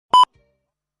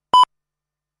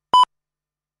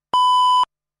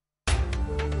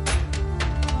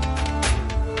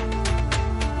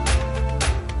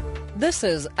This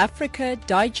is Africa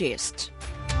Digest.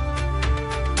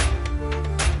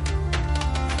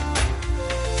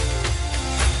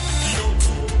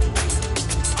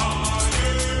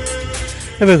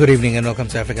 A very good evening and welcome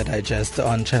to Africa Digest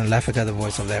on Channel Africa, the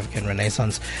voice of the African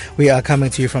Renaissance. We are coming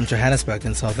to you from Johannesburg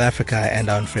in South Africa and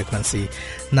on frequency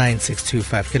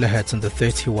 9625 kilohertz on the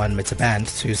 31 meter band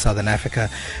to Southern Africa.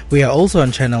 We are also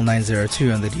on channel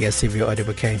 902 on the DSTV audio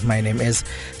bouquet. My name is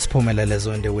Spumelele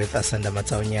Zonde with Asanda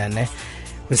Mataunyane.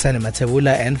 Wisani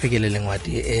Matebula and Fikile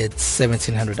Lingwati. It's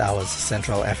 1700 hours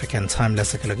Central African time.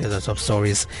 Let's take a look at the top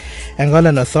stories.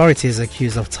 Angolan authorities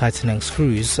accused of tightening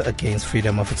screws against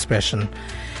freedom of expression.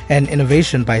 And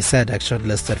innovation by SADAG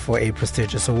shortlisted for a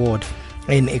prestigious award.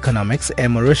 In economics,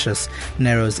 Mauritius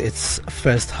narrows its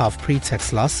first half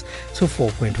pre-tax loss to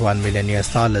 $4.1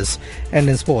 million. And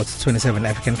in sports, 27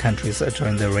 African countries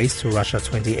joined the race to Russia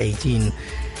 2018.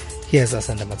 Here's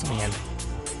Asanda Matsumian.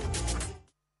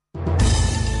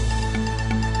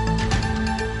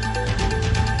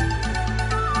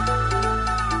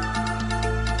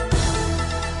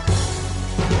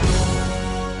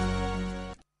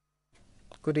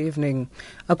 Good evening.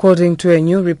 According to a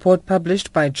new report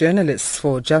published by journalists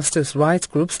for justice rights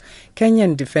groups,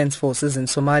 Kenyan defense forces in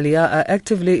Somalia are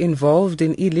actively involved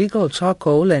in illegal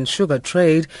charcoal and sugar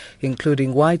trade,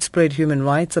 including widespread human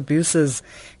rights abuses.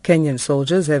 Kenyan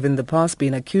soldiers have in the past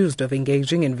been accused of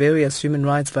engaging in various human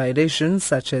rights violations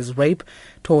such as rape,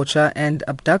 torture and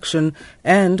abduction,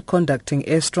 and conducting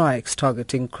airstrikes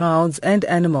targeting crowds and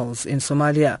animals in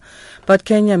Somalia. But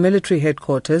Kenya military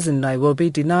headquarters in Nairobi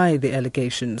deny the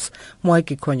allegations.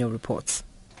 Mwaiki Konyo reports.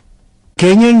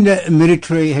 Kenyan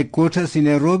military headquarters in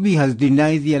Nairobi has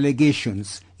denied the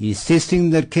allegations, insisting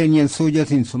that Kenyan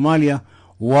soldiers in Somalia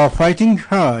were fighting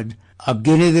hard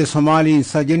against the Somali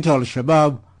insurgent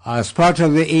Al-Shabaab as part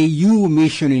of the AU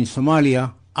mission in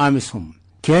Somalia, AMISOM.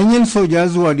 Kenyan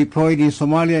soldiers were deployed in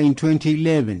Somalia in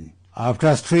 2011 after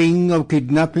a string of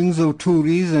kidnappings of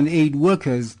tourists and aid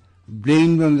workers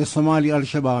blamed on the Somali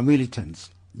Al-Shabaab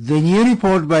militants. The new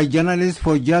report by journalists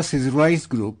for Justice Rights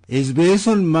Group is based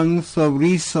on months of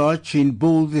research in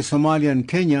both the Somalia and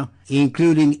Kenya,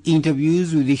 including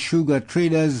interviews with the sugar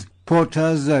traders,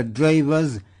 porters,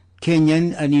 drivers,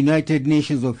 Kenyan and United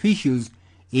Nations officials,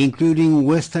 including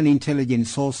Western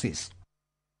intelligence sources.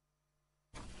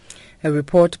 A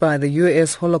report by the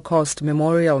U.S. Holocaust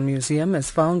Memorial Museum has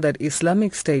found that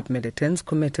Islamic State militants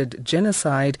committed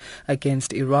genocide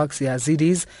against Iraq's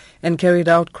Yazidis and carried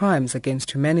out crimes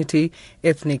against humanity,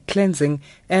 ethnic cleansing,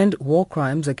 and war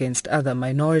crimes against other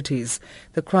minorities.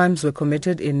 The crimes were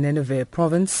committed in Nineveh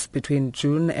province between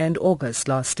June and August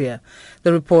last year.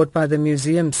 The report by the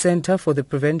Museum Center for the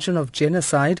Prevention of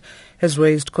Genocide has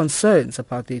raised concerns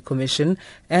about the commission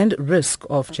and risk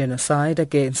of genocide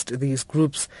against these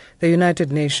groups. The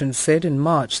United Nations said in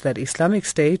March that Islamic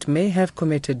State may have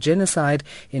committed genocide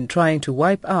in trying to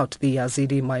wipe out the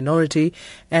Yazidi minority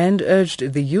and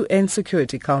urged the UN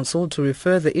Security Council to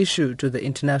refer the issue to the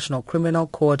International Criminal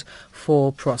Court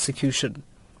for prosecution.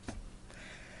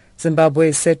 Zimbabwe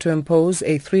is set to impose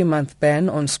a 3-month ban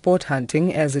on sport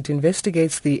hunting as it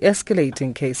investigates the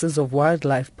escalating cases of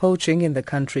wildlife poaching in the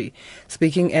country.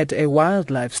 Speaking at a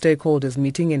wildlife stakeholders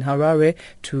meeting in Harare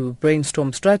to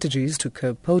brainstorm strategies to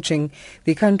curb poaching,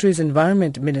 the country's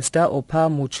Environment Minister Opa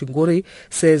Muchinguri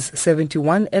says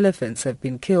 71 elephants have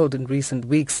been killed in recent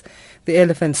weeks. The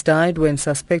elephants died when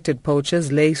suspected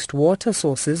poachers laced water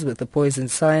sources with the poison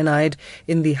cyanide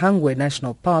in the Hangwe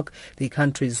National Park, the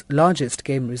country's largest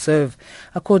game reserve.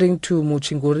 According to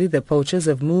Muchinguri, the poachers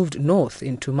have moved north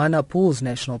into Mana Pools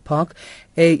National Park,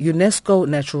 a UNESCO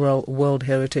Natural World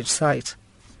Heritage Site.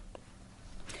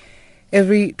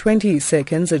 Every 20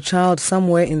 seconds, a child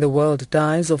somewhere in the world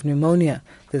dies of pneumonia.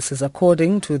 This is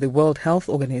according to the World Health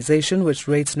Organization, which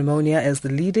rates pneumonia as the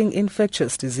leading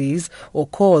infectious disease or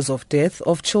cause of death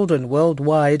of children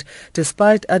worldwide,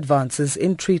 despite advances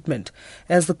in treatment.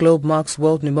 As the globe marks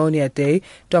World Pneumonia Day,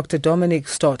 Dr. Dominic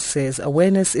Stott says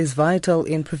awareness is vital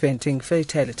in preventing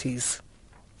fatalities.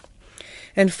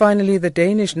 And finally, the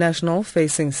Danish national,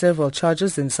 facing several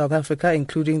charges in South Africa,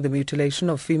 including the mutilation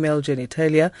of female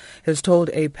genitalia, has told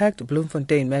a packed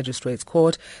Bloemfontein Magistrates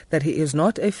Court that he is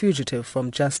not a fugitive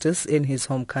from justice in his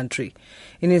home country.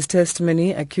 In his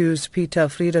testimony, accused Peter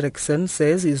Frederiksen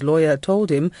says his lawyer told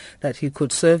him that he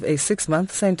could serve a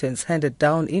 6-month sentence handed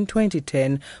down in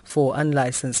 2010 for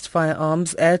unlicensed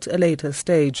firearms at a later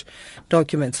stage.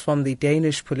 Documents from the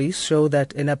Danish police show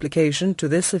that an application to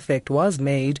this effect was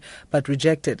made but rejected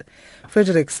rejected.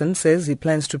 Frederickson says he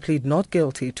plans to plead not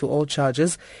guilty to all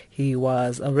charges. He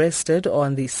was arrested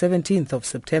on the 17th of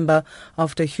September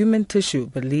after human tissue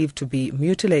believed to be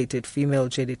mutilated female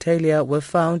genitalia were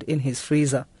found in his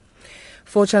freezer.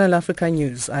 For Channel Africa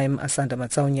News, I'm Asanda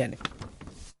Matsaonyane.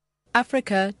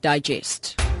 Africa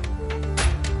Digest.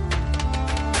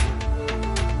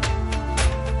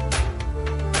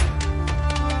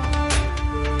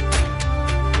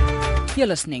 You're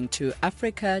listening to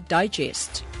Africa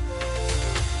Digest.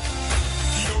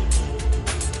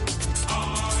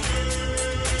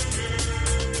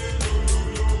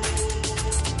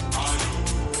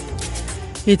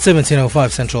 It's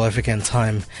 17:05 Central African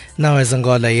Time. Now, as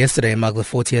Angola yesterday marked the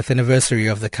 40th anniversary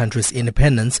of the country's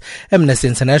independence, Amnesty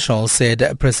International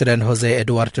said President José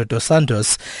Eduardo dos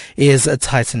Santos is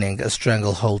tightening a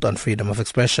stranglehold on freedom of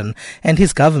expression, and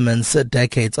his government's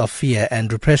decades of fear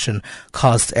and repression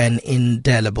cast an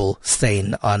indelible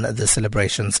stain on the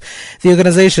celebrations. The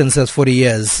organization says 40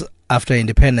 years after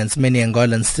independence, many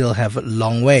Angolans still have a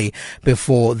long way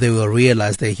before they will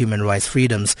realize their human rights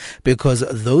freedoms, because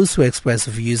those who express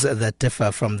views that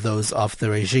differ from those of the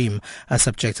regime are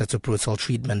subjected to brutal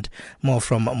treatment. More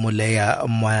from Muleya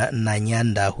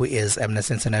Mwananyanda, who is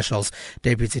Amnesty International's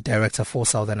Deputy Director for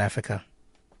Southern Africa.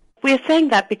 We are saying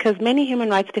that because many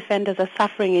human rights defenders are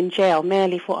suffering in jail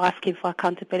merely for asking for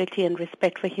accountability and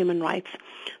respect for human rights.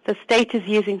 The state is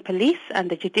using police and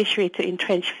the judiciary to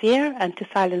entrench fear and to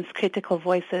silence critical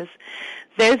voices.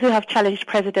 Those who have challenged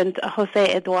President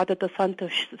José Eduardo dos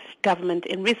Santos' government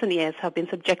in recent years have been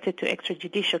subjected to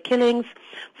extrajudicial killings,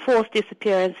 forced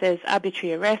disappearances,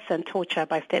 arbitrary arrests and torture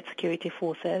by state security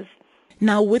forces.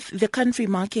 Now, with the country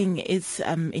marking its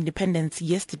independence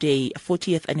yesterday,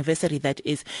 40th anniversary that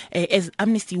is, as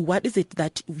Amnesty, what is it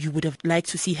that you would have liked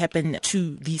to see happen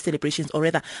to these celebrations, or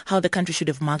rather, how the country should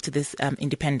have marked this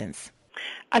independence?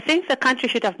 I think the country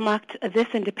should have marked this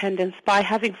independence by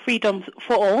having freedoms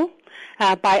for all,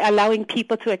 by allowing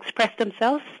people to express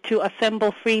themselves, to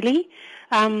assemble freely,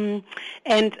 and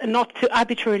not to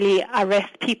arbitrarily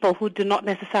arrest people who do not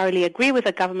necessarily agree with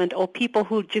the government, or people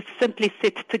who just simply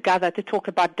sit together to talk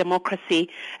about democracy,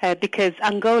 because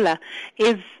Angola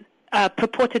is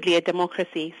purportedly a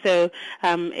democracy. So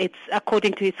it's,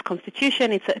 according to its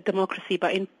constitution, it's a democracy,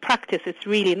 but in practice it's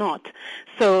really not.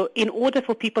 So in order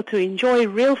for people to enjoy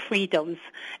real freedoms,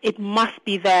 it must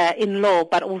be there in law,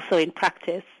 but also in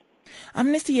practice.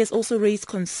 Amnesty has also raised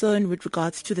concern with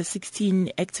regards to the 16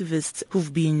 activists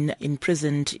who've been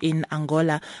imprisoned in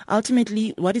Angola.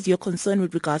 Ultimately, what is your concern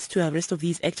with regards to the arrest of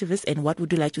these activists, and what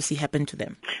would you like to see happen to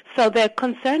them? So the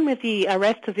concern with the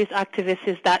arrest of these activists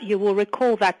is that you will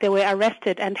recall that they were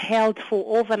arrested and held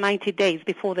for over 90 days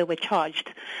before they were charged.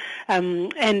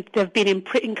 And they've been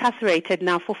incarcerated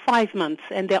now for 5 months,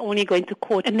 and they're only going to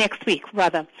court next week,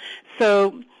 rather.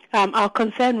 So our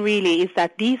concern really is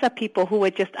that these are people who were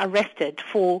just arrested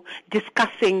for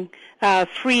discussing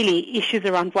freely issues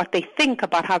around what they think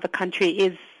about how the country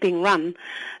is being run.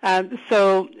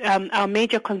 So our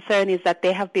major concern is that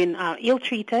they have been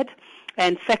ill-treated,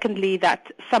 and secondly,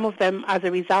 that some of them, as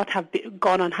a result, have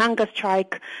gone on hunger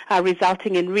strike,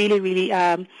 resulting in really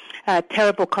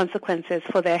terrible consequences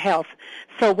for their health.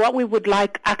 So what we would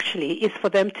like, actually, is for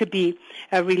them to be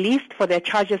released, for their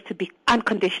charges to be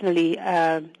unconditionally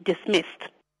dismissed.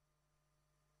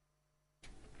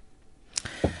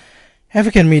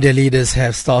 African media leaders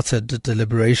have started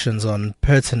deliberations on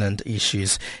pertinent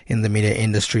issues in the media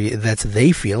industry that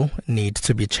they feel need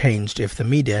to be changed if the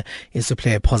media is to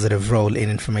play a positive role in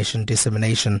information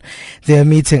dissemination. They are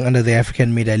meeting under the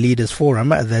African Media Leaders Forum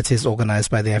that is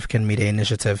organized by the African Media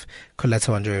Initiative. Coletta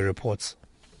Wanjoy reports.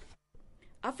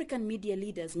 African media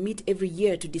leaders meet every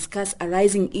year to discuss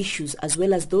arising issues as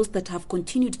well as those that have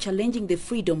continued challenging the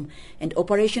freedom and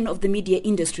operation of the media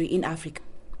industry in Africa.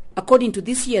 According to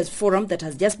this year's forum that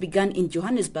has just begun in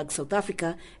Johannesburg, South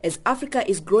Africa, as Africa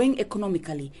is growing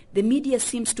economically, the media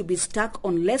seems to be stuck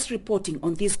on less reporting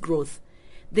on this growth.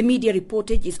 The media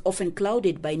reportage is often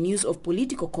clouded by news of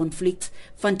political conflicts,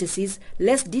 fantasies,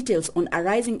 less details on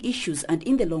arising issues, and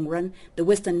in the long run, the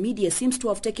Western media seems to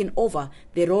have taken over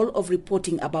the role of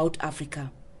reporting about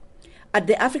Africa. At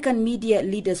the African Media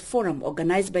Leaders Forum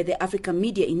organized by the African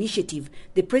Media Initiative,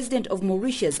 the president of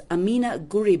Mauritius, Amina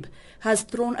Gurib, has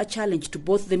thrown a challenge to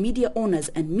both the media owners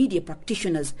and media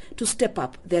practitioners to step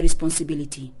up their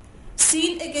responsibility.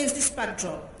 Seen against this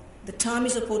backdrop, the time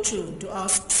is opportune to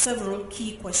ask several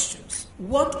key questions.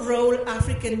 What role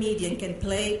African media can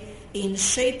play in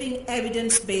shaping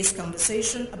evidence-based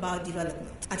conversation about development?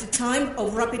 At a time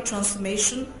of rapid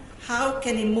transformation, how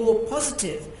can a more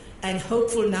positive and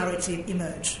hopeful narrative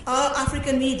emerge. Are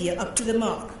African media up to the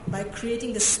mark by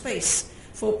creating the space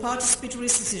for participatory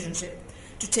citizenship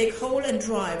to take hold and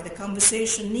drive the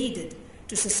conversation needed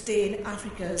to sustain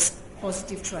Africa's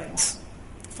positive trends?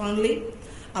 Finally,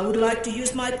 I would like to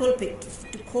use my pulpit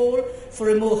to call for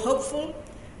a more hopeful,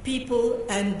 people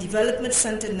and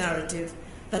development-centered narrative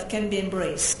that can be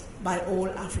embraced by all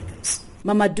Africans.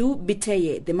 Mamadou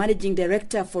Biteye, the managing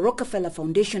director for Rockefeller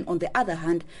Foundation, on the other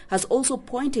hand, has also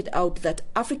pointed out that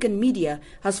African media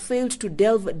has failed to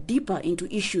delve deeper into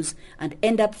issues and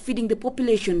end up feeding the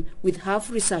population with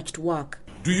half-researched work.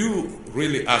 Do you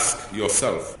really ask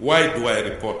yourself, why do I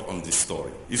report on this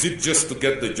story? Is it just to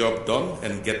get the job done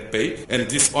and get paid? And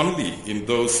this only in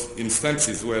those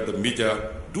instances where the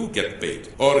media do get paid?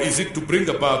 Or is it to bring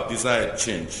about desired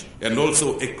change and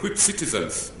also equip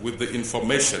citizens with the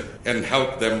information and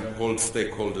help them hold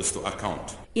stakeholders to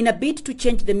account? In a bid to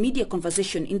change the media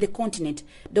conversation in the continent,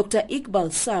 Dr.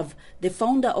 Iqbal Sav, the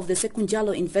founder of the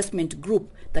Sekunjalo Investment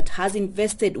Group that has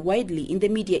invested widely in the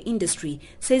media industry,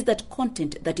 says that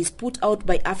content that is put out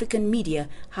by African media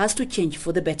has to change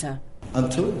for the better.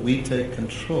 Until we take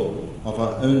control of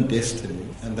our own destiny,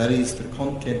 and that is the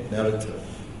content narrative,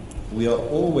 we are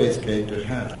always going to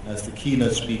have, as the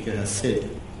keynote speaker has said,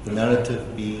 the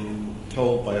narrative being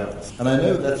told by others. And I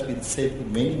know that's been said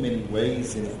in many, many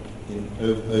ways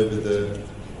over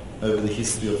the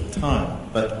history of time,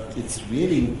 but it's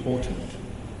really important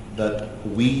that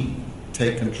we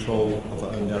take control of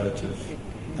our own narrative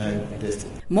and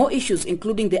destiny. More issues,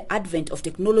 including the advent of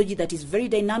technology that is very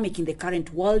dynamic in the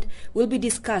current world, will be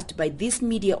discussed by these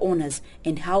media owners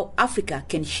and how Africa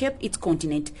can shape its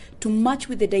continent to match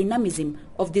with the dynamism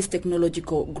of this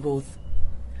technological growth.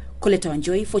 Coletta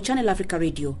Wanjoy for Channel Africa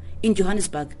Radio in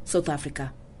Johannesburg, South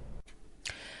Africa.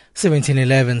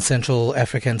 17:11 Central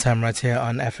African time, right here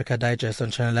on Africa Digest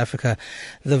on Channel Africa,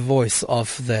 the voice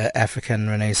of the African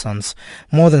Renaissance.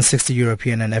 More than 60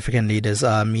 European and African leaders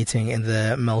are meeting in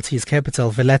the Maltese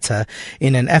capital Valletta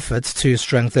in an effort to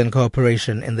strengthen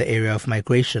cooperation in the area of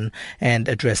migration and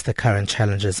address the current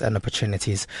challenges and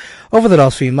opportunities. Over the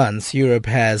last few months, Europe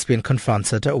has been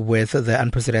confronted with the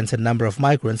unprecedented number of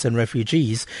migrants and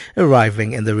refugees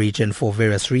arriving in the region for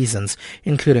various reasons,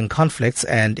 including conflicts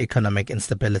and economic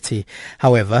instability.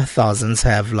 However, thousands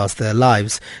have lost their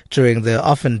lives during the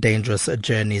often dangerous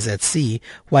journeys at sea,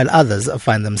 while others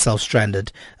find themselves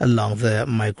stranded along the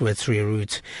migratory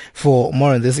route. For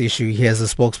more on this issue, here's a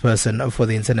spokesperson for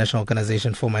the International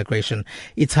Organization for Migration,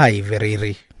 Itai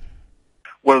Veriri.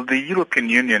 Well, the European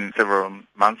Union several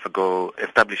months ago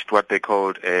established what they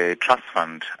called a trust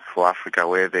fund for Africa,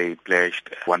 where they pledged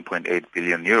 1.8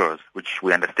 billion euros, which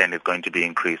we understand is going to be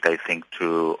increased, I think,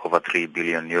 to over 3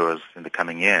 billion euros in the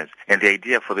coming years. And the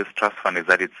idea for this trust fund is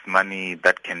that it's money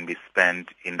that can be spent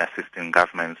in assisting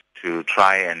governments to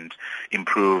try and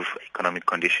improve economic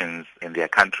conditions in their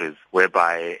countries,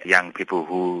 whereby young people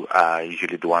who are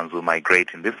usually the ones who migrate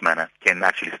in this manner can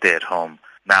actually stay at home.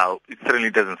 Now, it certainly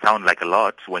doesn't sound like a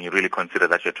lot when you really consider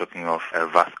that you're talking of a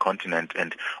vast continent,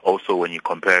 and also when you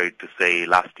compare it to, say,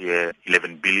 last year,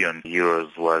 11 billion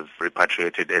euros was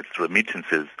repatriated as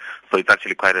remittances. So it's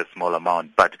actually quite a small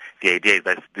amount. But the idea is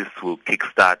that this will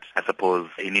kickstart, I suppose,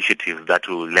 initiatives that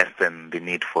will lessen the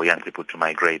need for young people to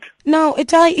migrate. Now,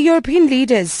 European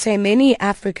leaders say many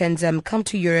Africans come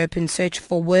to Europe in search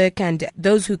for work, and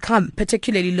those who come,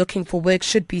 particularly looking for work,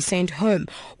 should be sent home.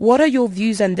 What are your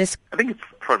views on this? I think it's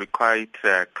probably quite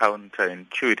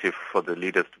counterintuitive for the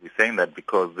leaders to be saying that,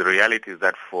 because the reality is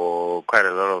that for quite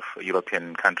a lot of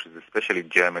European countries, especially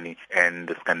Germany and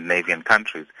the Scandinavian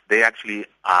countries, they actually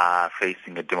are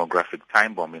facing a demographic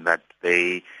time bomb in that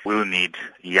they will need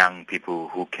young people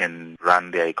who can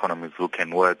run their economies, who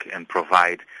can work and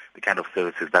provide the kind of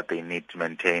services that they need to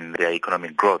maintain their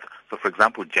economic growth. So, for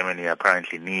example, Germany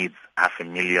apparently needs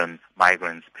 500,000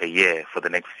 migrants per year for the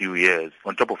next few years,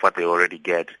 on top of what they already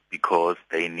get, because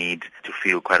they need to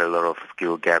fill quite a lot of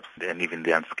skill gaps and even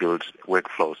the unskilled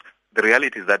workflows. The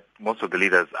reality is that most of the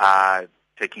leaders are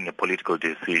taking a political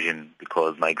decision,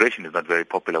 because migration is not very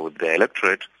popular with their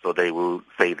electorate, so they will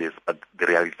say this, but the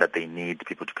reality is that they need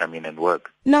people to come in and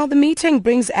work. Now, the meeting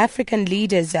brings African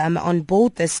leaders on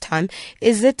board this time.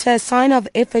 Is it a sign of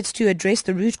efforts to address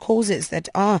the root causes that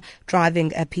are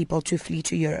driving people to flee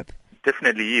to Europe?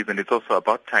 Definitely is, and it's also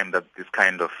about time that this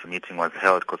kind of meeting was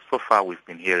held, because so far we've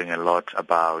been hearing a lot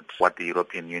about what the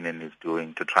European Union is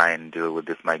doing to try and deal with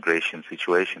this migration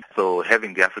situation. So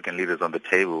having the African leaders on the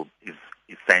table is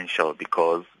essential,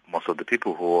 because most of the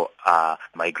people who are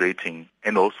migrating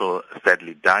and also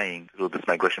sadly dying through this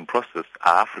migration process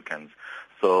are Africans.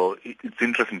 So it's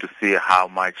interesting to see how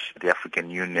much the African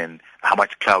Union, how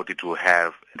much clout it will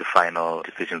have in the final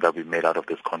decisions that we made out of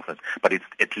this conference. But it's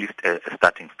at least a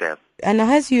starting step. And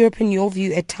has Europe, in your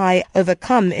view,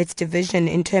 overcome its division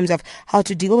in terms of how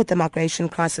to deal with the migration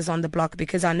crisis on the bloc?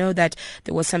 Because I know that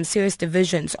there were some serious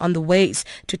divisions on the ways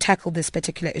to tackle this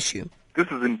particular issue. This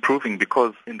is improving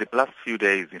because in the last few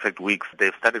days, in fact weeks,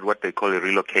 they've started what they call a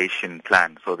relocation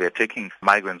plan. So they're taking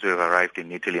migrants who have arrived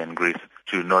in Italy and Greece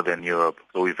to Northern Europe.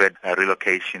 So we've had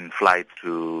relocation flights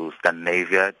to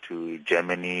Scandinavia, to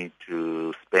Germany,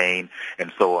 to Spain,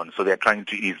 and so on. So they're trying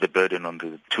to ease the burden on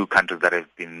the two countries that have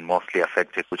been mostly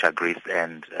affected, which are Greece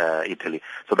and Italy.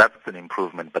 So that's an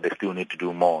improvement, but they still need to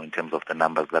do more in terms of the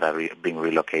numbers that are being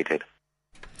relocated.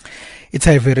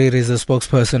 Itai Veriri is a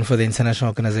spokesperson for the International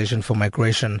Organization for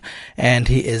Migration, and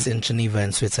he is in Geneva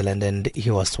in Switzerland, and he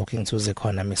was talking to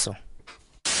Zekona Miso.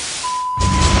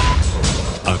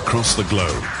 Across the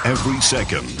globe, every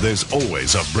second, there's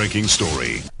always a breaking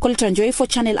story. Koltanjoy for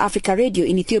Channel Africa Radio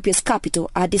in Ethiopia's capital,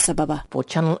 Addis Ababa. For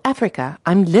Channel Africa,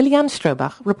 I'm Lilian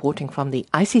Strobach reporting from the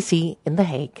ICC in The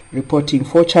Hague. Reporting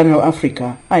for Channel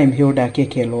Africa, I am Hilda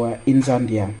Kekeloa in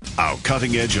Zambia. Our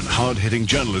cutting-edge and hard-hitting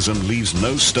journalism leaves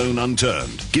no stone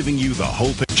unturned, giving you the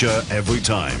whole picture every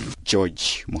time.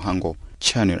 George Muhango,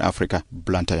 Channel Africa,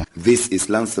 Blantyre. This is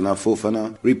Lansana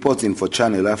Fofana reporting for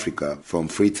Channel Africa from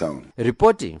Freetown.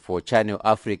 Reporting for Channel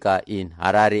Africa in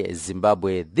Harare,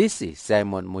 Zimbabwe, this is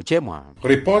Simon Muchemwa.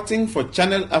 Reporting for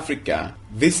Channel Africa,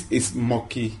 this is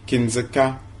Moki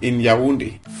Kinzeka in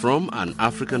Yaoundé. From an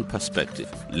African perspective,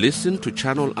 listen to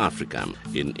Channel Africa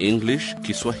in English,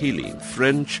 Kiswahili,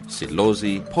 French,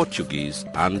 Silozi, Portuguese,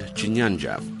 and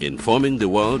Chinyanja, informing the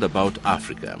world about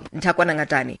Africa. Ntakwana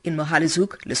Ngatani in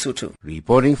Mohalizuk, Lesotho.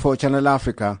 Reporting for Channel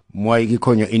Africa, Mwaigi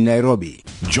Konyo in Nairobi.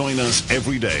 Join us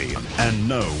every day and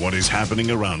know what is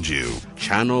happening around you.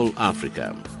 Channel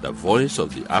Africa, the voice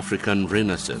of the African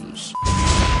Renaissance.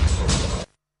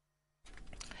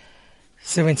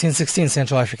 17:16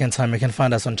 Central African Time. You can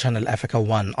find us on Channel Africa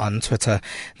 1 on Twitter.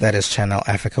 That is Channel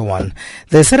Africa 1.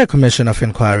 The SADAG Commission of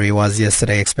Inquiry was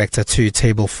yesterday expected to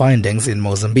table findings in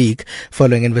Mozambique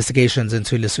following investigations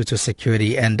into Lesotho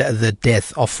security and the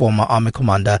death of former Army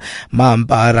Commander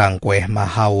Mambarangwe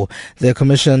Mahau. The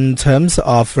Commission terms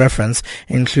of reference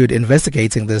include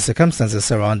investigating the circumstances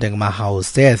surrounding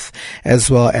Mahau's death,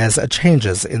 as well as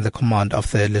changes in the command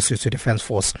of the Lesotho Defence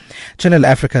Force. Channel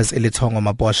Africa's Ilitongo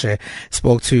Maboshe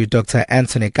spoke to Dr.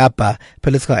 Anthony Kapa,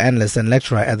 political analyst and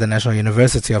lecturer at the National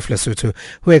University of Lesotho,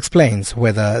 who explains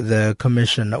whether the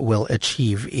commission will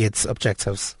achieve its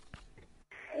objectives.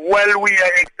 Well, we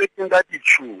are expecting that it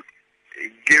should,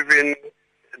 given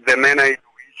the manner in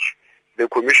which the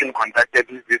commission conducted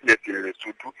its business in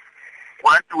Lesotho.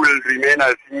 What will remain,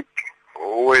 I think,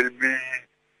 will be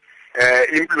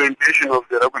implementation of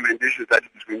the recommendations that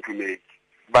it is going to make.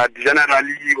 But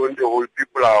generally, on the whole,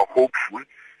 people are hopeful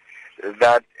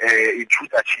that it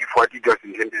should achieve what it was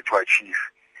intended to achieve.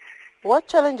 What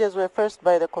challenges were faced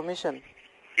by the Commission?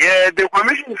 Yeah, the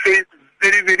Commission faced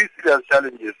very, very serious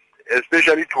challenges,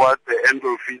 especially towards the end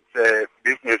of its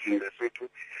business in Lesotho.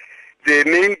 The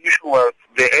main issue was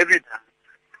the evidence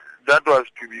that was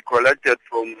to be collected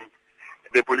from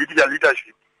the political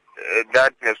leadership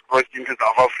that has crossed into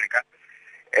South Africa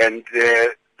and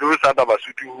those other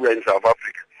Basotho who were in South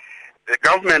Africa. The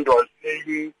government was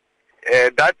saying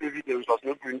that evidence was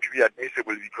not going to be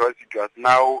admissible because it was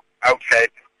now outside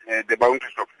the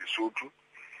boundaries of Lesotho.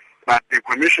 But the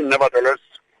Commission nevertheless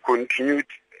continued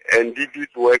and did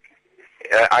its work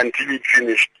until it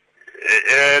finished.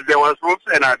 There was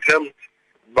also an attempt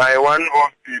by one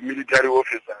of the military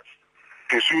officers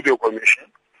to sue the Commission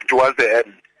towards the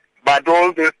end. But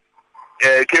all this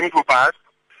came to pass,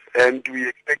 and we are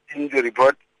expecting the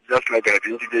report, just like I've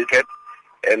indicated,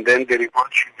 and then the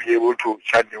report should be able to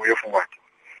chart the way forward.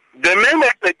 The main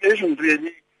expectation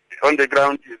really on the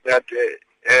ground is that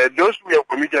those who have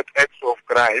committed acts of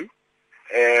crime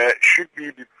should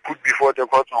be put before the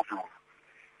courts of law.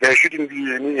 There shouldn't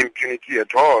be any impunity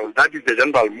at all. That is the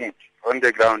general mood on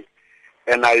the ground.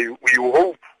 And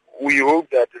we hope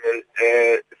that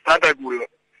SADAG will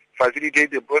facilitate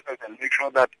the process and make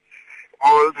sure that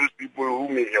all those people who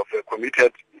may have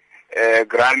committed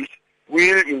crimes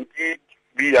will indeed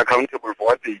be accountable for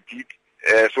what they did,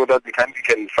 so that the country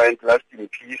can find lasting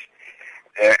peace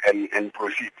and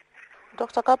proceed.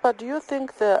 Dr. Kapa, do you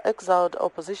think the exiled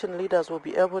opposition leaders will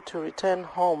be able to return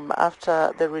home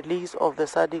after the release of the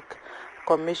SADAG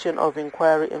Commission of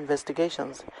Inquiry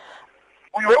investigations?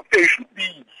 We hope they should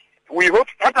be. We hope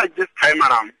SADAG this time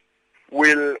around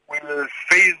will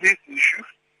face this issue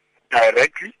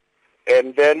directly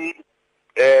and then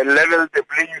level the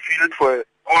playing field for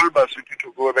all Basotho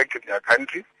to go back to their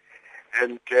country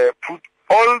and put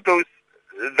all those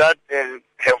that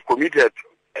have committed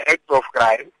acts of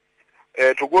crime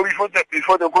to go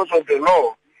before the courts of the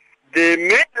law. The main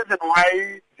reason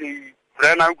why they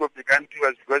ran out of the country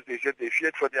was because they said they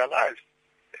feared for their lives.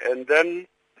 And then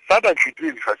SADAG should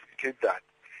really facilitate that.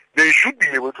 They should be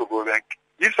able to go back.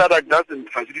 If SADAG doesn't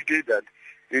facilitate that,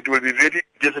 it will be very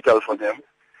difficult for them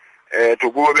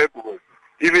to go back home.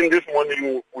 Even this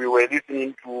morning, we were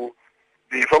listening to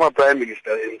the former Prime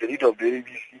Minister and the leader of the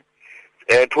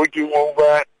ABC talking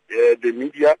over the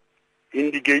media,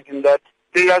 indicating that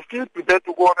they are still prepared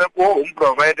to go back home,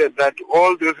 provided that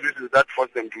all those reasons that force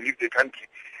them to leave the country,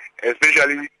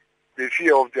 especially the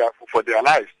fear of for their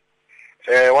lives,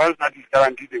 once that is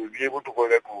guaranteed, they will be able to go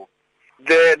back home.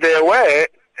 There were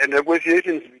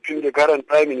negotiations between the current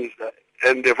Prime Minister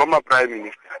and the former Prime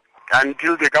Minister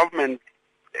until the government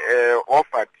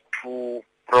offered to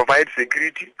provide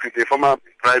security to the former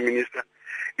Prime Minister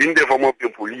in the form of the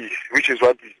police, which is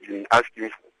what he's been asking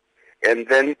for. And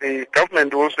then the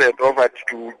government also had offered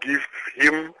to give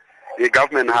him a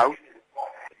government house.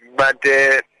 But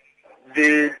the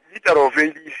leader of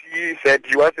NDC said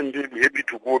he wasn't really happy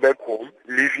to go back home,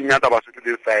 leaving other Basotho to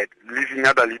the side, leaving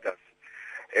other leaders.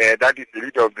 That is the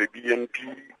leader of the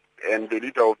BNP and the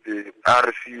leader of the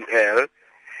RCL,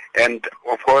 and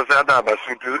of course other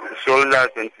Basotho soldiers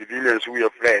and civilians who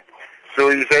have fled. So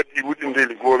he said he wouldn't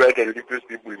really go back and leave those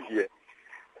people here.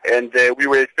 And we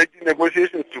were expecting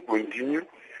negotiations to continue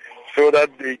so that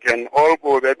they can all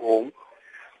go back home.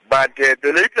 But the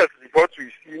latest reports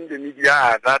we see in the media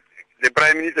are that the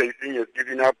Prime Minister is saying he has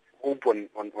given up hope on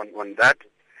that.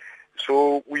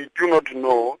 So we do not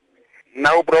know.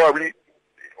 Now probably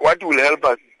what will help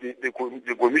us,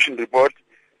 the Commission report,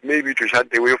 maybe to chart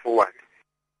the way forward.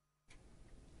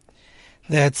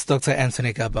 That's Dr.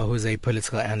 Anthony Kapa, who's a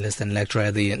political analyst and lecturer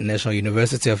at the National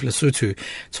University of Lesotho,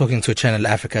 talking to Channel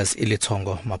Africa's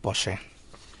Ilitongo Maposhe.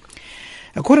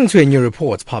 According to a new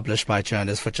report published by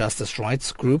Journalists for Justice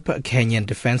Rights Group, Kenyan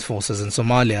defense forces in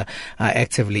Somalia are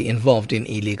actively involved in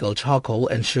illegal charcoal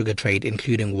and sugar trade,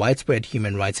 including widespread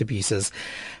human rights abuses.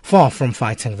 Far from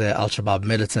fighting the Al-Shabaab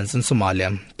militants in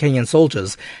Somalia, Kenyan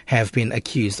soldiers have been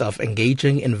accused of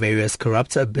engaging in various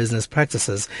corrupt business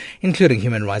practices, including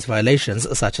human rights violations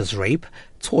such as rape,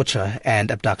 torture and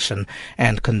abduction,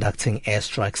 and conducting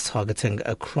airstrikes targeting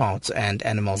crowds and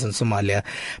animals in Somalia.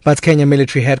 But Kenya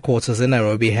military headquarters in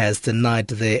Nairobi has denied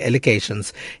the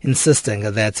allegations, insisting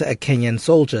that Kenyan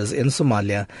soldiers in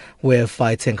Somalia were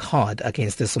fighting hard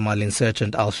against the Somali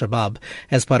insurgent Al-Shabaab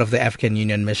as part of the African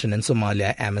Union mission in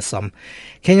Somalia, AMISOM.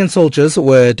 Kenyan soldiers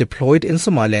were deployed in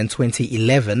Somalia in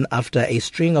 2011 after a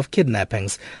string of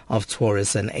kidnappings of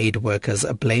tourists and aid workers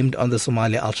blamed on the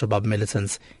Somali Al-Shabaab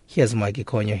militants. Here's Mikey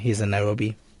Konyo. He's in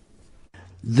Nairobi.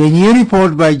 The new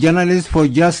report by Journalists for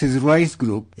Justice Rights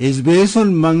Group is based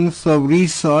on months of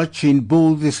research in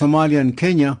both the Somalia and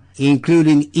Kenya,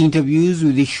 including interviews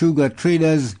with the sugar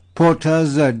traders,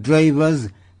 porters, drivers,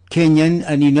 Kenyan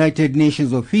and United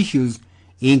Nations officials,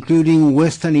 including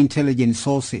Western intelligence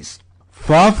sources.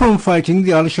 Far from fighting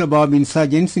the Al-Shabaab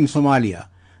insurgents in Somalia,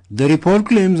 the report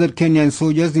claims that Kenyan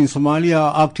soldiers in Somalia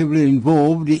are actively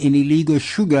involved in illegal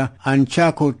sugar and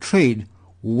charcoal trade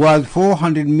worth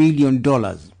 $400 million.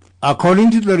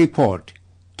 According to the report,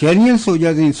 Kenyan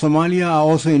soldiers in Somalia are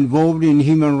also involved in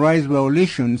human rights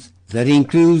violations that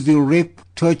includes the rape,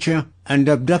 torture, and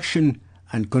abduction,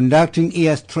 and conducting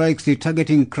airstrikes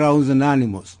targeting crowds and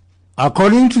animals.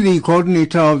 According to the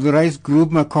coordinator of the rights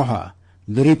group, Makoha,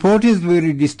 the report is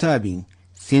very disturbing,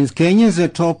 since Kenya's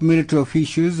top military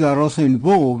officials are also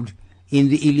involved in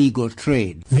the illegal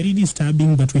trade. Very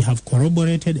disturbing, but we have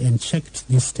corroborated and checked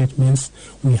these statements.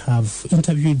 We have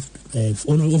interviewed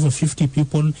over 50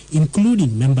 people,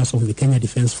 including members of the Kenya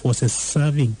Defense Forces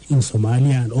serving in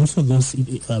Somalia and also those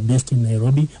based in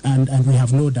Nairobi, and we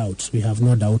have no doubt. We have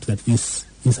no doubt that these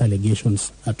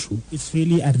allegations are true. It's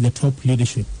really at the top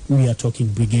leadership. We are talking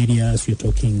brigadiers, we are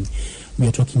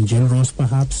talking generals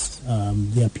perhaps.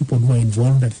 There are people who are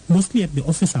involved, mostly at the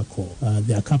officer corps.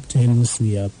 There are captains,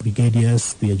 there are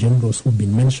brigadiers, there are generals who have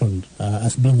been mentioned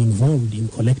as being involved in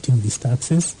collecting these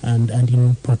taxes and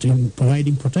in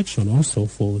providing protection also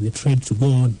for the trade to go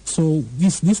on. So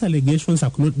these allegations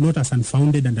are not as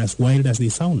unfounded and as wild as they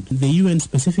sound. The UN,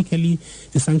 specifically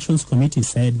the Sanctions Committee,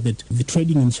 said that the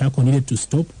trading in charcoal needed to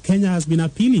stop. Kenya has been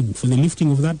appealing for the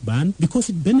lifting of that ban because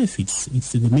it benefits.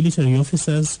 It's the military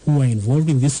officers who are involved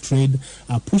in this trade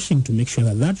are pushing to make sure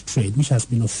that trade, which has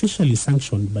been officially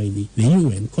sanctioned by the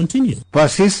UN, continues.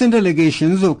 Persistent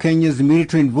allegations of Kenya's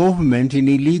military involvement in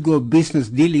illegal business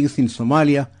dealings in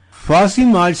Somalia first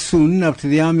emerged soon after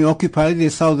the army occupied the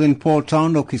southern port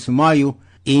town of Kismayo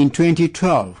in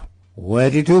 2012,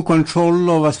 where it took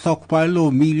control of a stockpile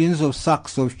of millions of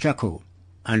sacks of charcoal.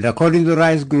 And according to the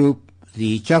rice group,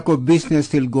 the charcoal business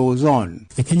still goes on.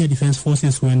 The Kenya Defense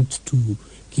Forces went to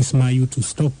Kismayo to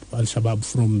stop Al-Shabaab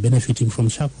from benefiting from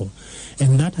charcoal,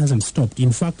 and that hasn't stopped.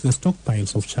 In fact, the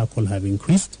stockpiles of charcoal have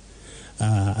increased.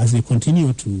 As they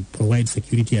continue to provide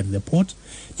security at the port,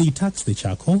 they tax the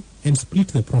charcoal and split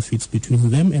the profits between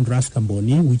them and Ras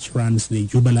Kamboni, which runs the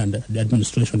Jubaland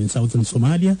administration in southern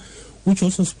Somalia, which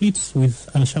also splits with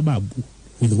Al-Shabaab,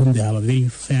 with whom they have a very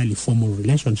fairly formal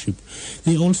relationship.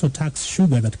 They also tax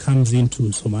sugar that comes into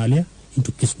Somalia,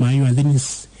 into Kismayo, and then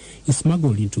is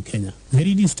smuggled into Kenya.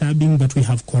 Very disturbing, but we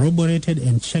have corroborated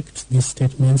and checked these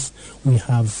statements. We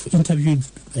have interviewed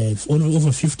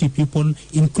over 50 people,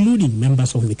 including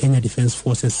members of the Kenya Defense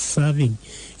Forces serving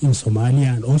in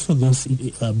Somalia and also those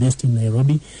based in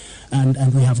Nairobi, and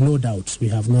we have no doubt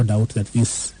that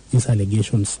these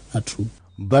allegations are true.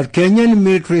 But Kenyan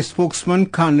military spokesman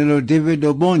Colonel David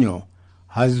Obonyo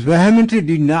has vehemently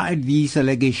denied these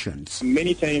allegations.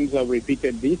 Many times I've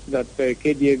repeated this, that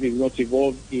KDF is not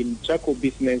involved in charcoal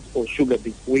business or sugar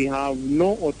business. We have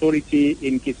no authority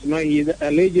in Kismayo. He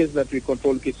alleges that we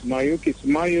control Kismayo.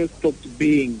 Kismayo stopped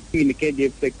being in the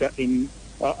KDF sector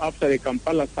after the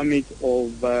Kampala summit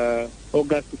of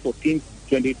August 14,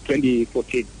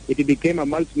 2014. It became a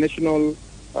multinational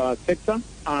sector,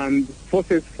 and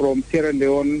forces from Sierra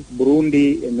Leone,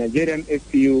 Burundi, and Nigerian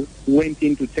FPU went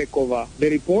in to take over.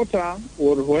 The reporter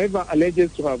or whoever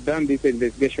alleges to have done this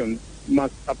investigation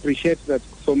must appreciate that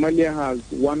Somalia has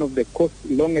one of the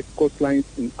longest coastlines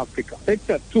in Africa.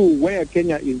 Sector 2, where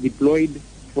Kenya is deployed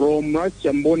from Ras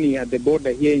Kamboni at the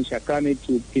border here in Shakane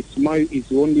to Kismayo,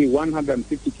 is only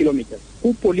 150 kilometers.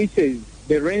 Who polices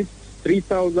the rest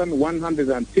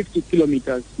 3,150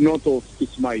 kilometers north of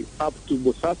Kismayo, up to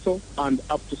Bosaso and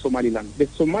up to Somaliland? The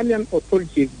Somalian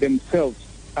authorities themselves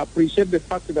appreciate the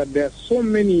fact that there are so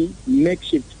many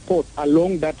makeshift ports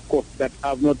along that coast that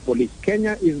have not policed.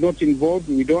 Kenya is not involved.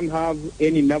 We don't have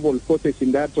any naval forces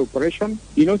in that operation.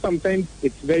 You know, sometimes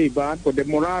it's very bad for the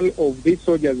morale of these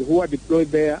soldiers who are deployed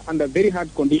there under very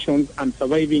hard conditions and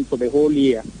surviving for the whole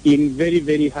year in very,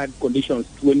 very hard conditions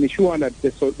to ensure that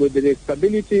the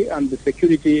stability and the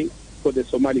security for the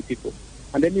Somali people.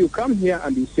 And then you come here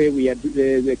and you say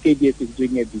the KDF is doing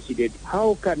ABC.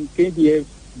 How can KDF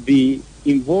be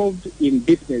involved in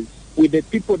business with the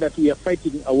people that we are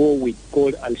fighting a war with,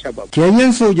 called Al-Shabaab?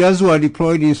 Kenyan soldiers were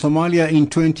deployed in Somalia in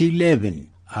 2011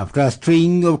 after a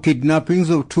string of kidnappings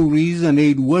of tourists and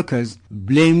aid workers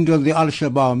blamed on the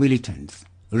Al-Shabaab militants.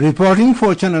 Reporting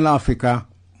for Channel Africa,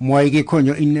 Mwaige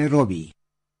Konyo in Nairobi.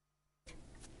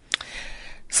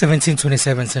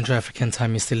 17:27 Central African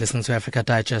Time. You're still listening to Africa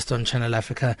Digest on Channel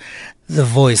Africa, the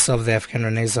voice of the African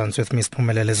Renaissance, with Ms.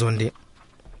 Phumelele Zondi.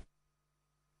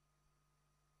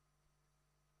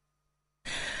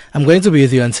 I'm going to be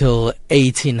with you until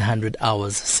 1800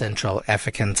 hours Central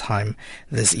African Time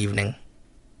this evening.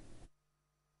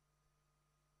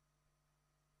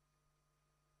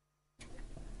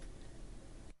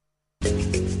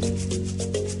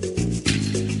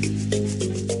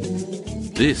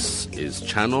 This is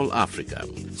Channel Africa,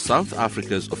 South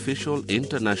Africa's official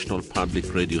international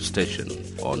public radio station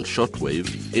on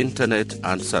shortwave, internet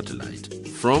and satellite.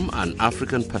 From an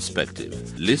African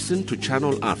perspective, listen to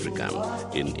Channel Africa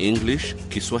in English,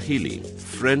 Kiswahili,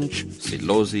 French,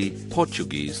 Silozi,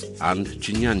 Portuguese and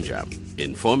Chinyanja,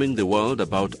 informing the world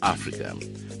about Africa.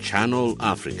 Channel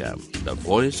Africa, the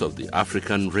voice of the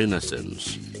African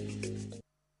Renaissance.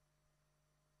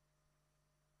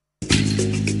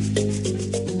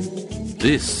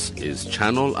 This is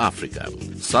Channel Africa,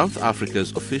 South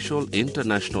Africa's official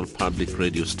international public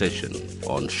radio station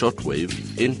on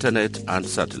shortwave, internet and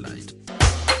satellite.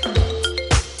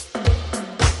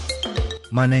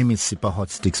 My name is Sipa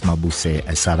Hot Sticks Mabuse,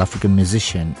 a South African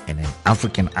musician and an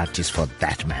African artist for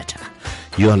that matter.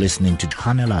 You are listening to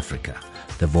Channel Africa,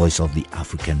 the voice of the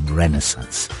African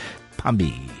Renaissance.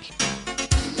 Pambi.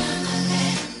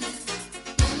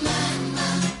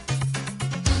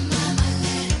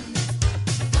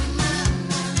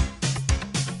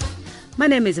 My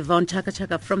name is Yvonne Chaka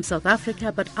Chaka from South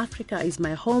Africa, but Africa is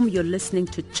my home. You're listening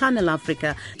to Channel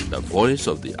Africa, the voice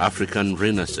of the African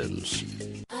Renaissance.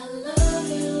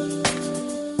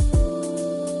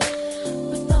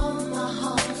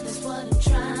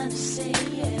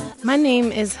 My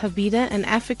name is Habida, an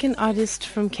African artist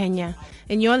from Kenya,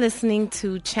 and you're listening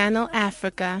to Channel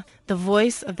Africa, the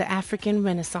voice of the African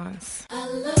Renaissance.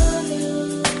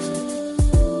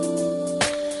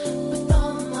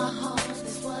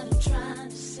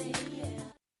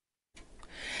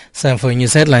 Time for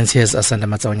news headlines. Here's Asanda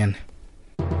Matsonyan.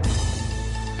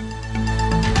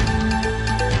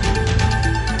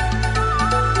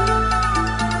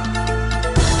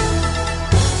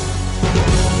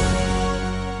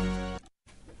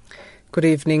 Good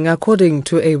evening. According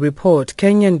to a report,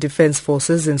 Kenyan Defence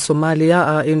Forces in Somalia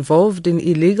are involved in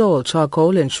illegal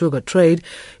charcoal and sugar trade,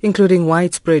 including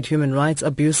widespread human rights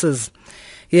abuses.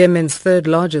 Yemen's third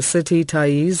largest city,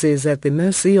 Taiz, is at the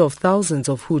mercy of thousands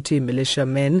of Houthi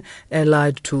militiamen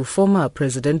allied to former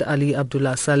President Ali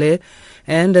Abdullah Saleh.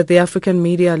 And at the African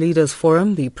Media Leaders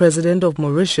Forum, the President of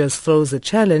Mauritius throws a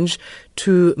challenge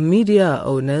to media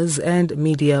owners and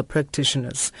media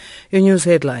practitioners. Your news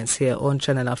headlines here on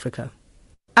Channel Africa.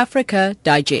 Africa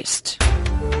Digest.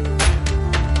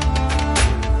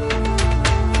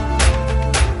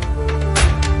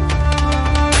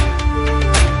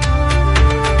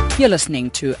 You're listening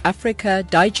to Africa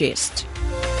Digest.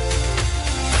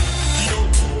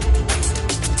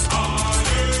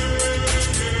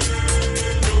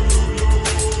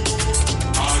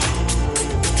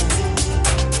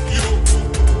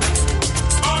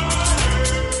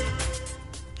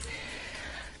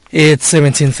 It's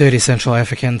 17:30 Central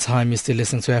African Time. You still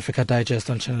listen to Africa Digest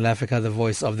on Channel Africa, the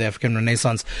voice of the African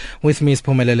Renaissance. With me is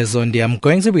Pumelele Zondi. I'm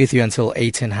going to be with you until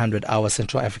 1800 hours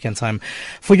Central African Time.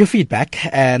 For your feedback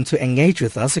and to engage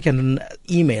with us, you can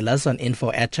email us on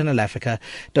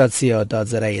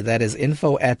info@channelafrica.co.za. That is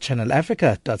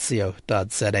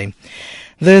info@channelafrica.co.za.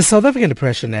 The South African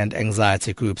Depression and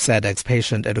Anxiety Group, SADAG's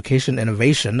Patient Education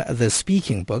Innovation, the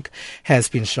Speaking Book, has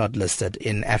been shortlisted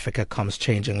in AfricaCom's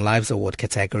Changing Lives Award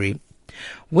category.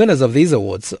 Winners of these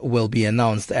awards will be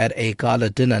announced at a gala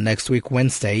dinner next week,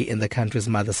 Wednesday, in the country's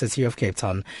mother city of Cape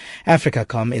Town.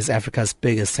 AfricaCom is Africa's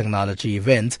biggest technology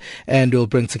event and will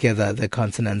bring together the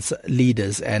continent's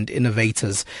leaders and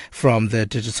innovators from the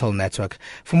digital network.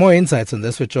 For more insights on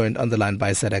this, we're joined on the line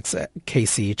by SADAG's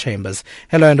KC Chambers.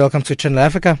 Hello and welcome to Channel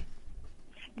Africa.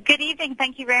 Good evening.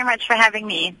 Thank you very much for having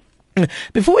me.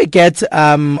 Before we get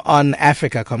on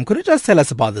AfricaCom, could you just tell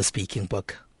us about the Speaking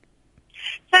Book?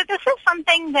 So this is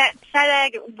something that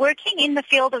SADAG, working in the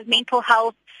field of mental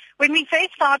health, when we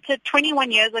first started 21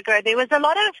 years ago, there was a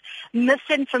lot of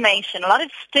misinformation, a lot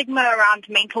of stigma around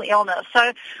mental illness.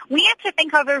 So we had to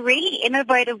think of a really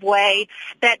innovative way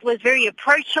that was very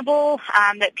approachable,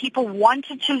 that people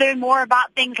wanted to learn more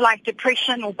about things like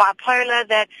depression or bipolar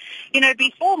that,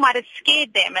 before might have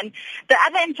scared them. And the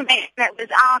other information that was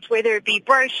out, whether it be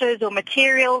brochures or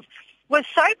materials, was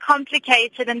so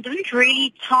complicated and didn't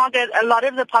really target a lot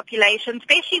of the population,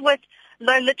 especially with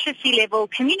low literacy level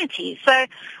communities. So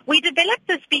we developed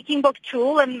the Speaking Book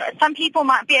tool, and some people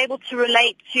might be able to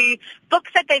relate to books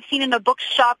that they've seen in a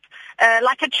bookshop,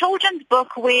 like a children's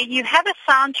book where you have a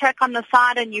soundtrack on the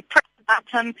side and you press the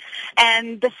button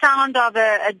and the sound of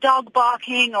a dog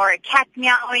barking or a cat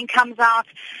meowing comes out.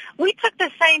 We took the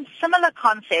same similar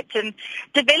concept and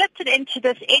developed it into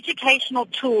this educational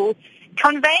tool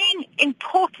conveying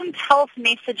important health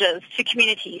messages to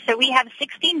communities. So we have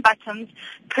 16 buttons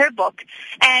per book,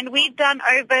 and we've done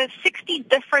over 60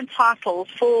 different titles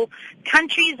for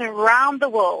countries around the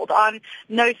world on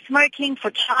no smoking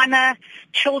for China,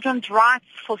 children's rights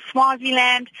for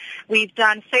Swaziland. We've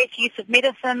done safe use of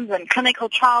medicines and clinical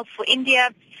trials for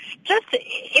India. Just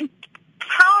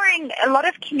empowering a lot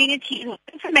of communities with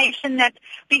information that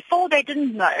before they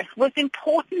didn't know was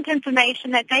important information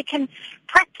that they can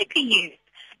practically use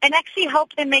and actually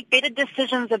help them make better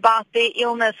decisions about their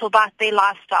illness or about their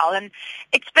lifestyle. And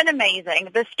it's been amazing.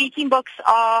 The speaking books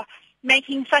are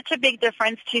making such a big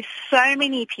difference to so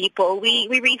many people. We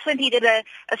recently did a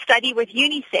study with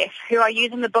UNICEF, who are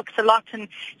using the books a lot in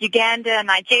Uganda and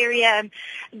Nigeria. And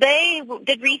they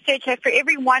did research that for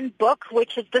every one book,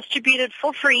 which is distributed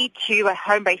for free to a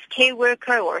home-based care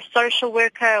worker or a social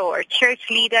worker or a church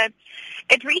leader,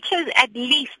 it reaches at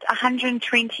least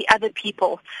 120 other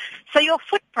people. So your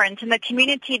footprint in the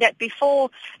community that before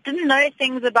didn't know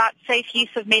things about safe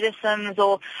use of medicines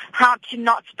or how to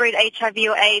not spread HIV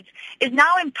or AIDS is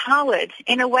now empowered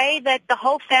in a way that the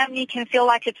whole family can feel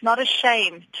like it's not a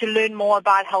shame to learn more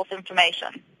about health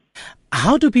information.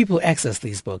 How do people access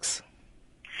these books?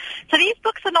 So these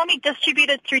books are normally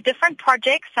distributed through different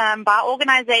projects by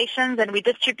organizations, and we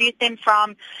distribute them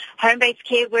from home-based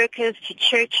care workers to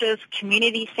churches,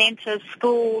 community centers,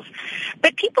 schools.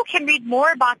 But people can read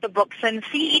more about the books and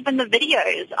see even the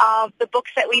videos of the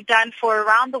books that we've done for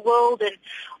around the world and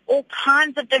all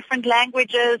kinds of different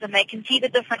languages, and they can see the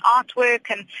different artwork,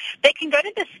 and they can go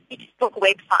to the Speaking Book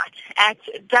website at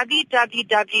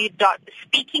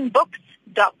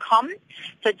www.speakingbooks.com.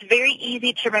 So it's very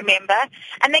easy to remember,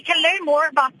 and they can learn more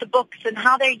about the books and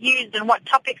how they're used and what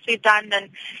topics we've done, and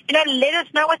let us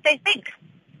know what they think.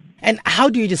 And how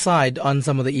do you decide on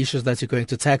some of the issues that you're going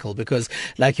to tackle? Because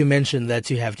like you mentioned that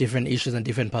you have different issues in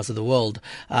different parts of the world,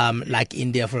 like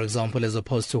India, for example, as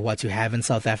opposed to what you have in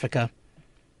South Africa.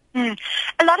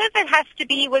 A lot of it has to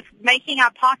be with making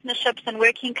our partnerships and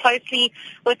working closely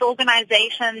with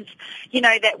organizations,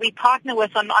 that we partner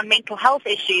with on mental health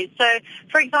issues. So,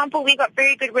 for example, we've got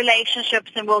very good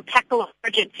relationships, and we'll tackle a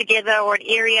project together or an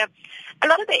area. A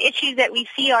lot of the issues that we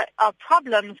see are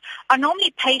problems are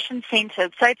normally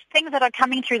patient-centered. So it's things that are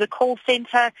coming through the call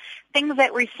center, things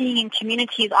that we're seeing in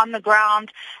communities on the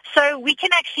ground. So we can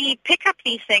actually pick up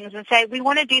these things and say, we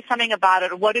want to do something about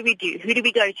it. What do we do? Who do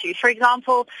we go to? For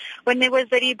example, when there was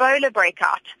the Ebola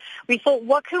breakout, we thought,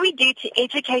 what could we do to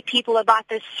educate people about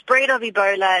the spread of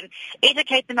Ebola and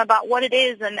educate them about what it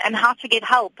is and how to get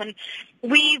help? And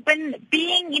we've been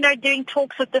doing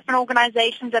talks with different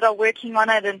organizations that are working on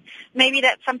it, and maybe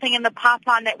that's something in the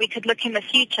pipeline that we could look in the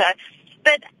future.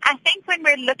 But I think when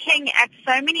we're looking at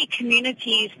so many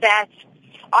communities that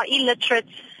are illiterate,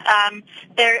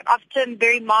 they're often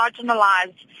very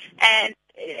marginalized, and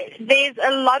there's a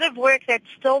lot of work that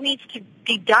still needs to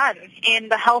be done in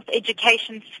the health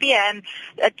education sphere, and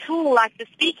a tool like the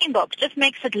Speaking Book just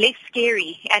makes it less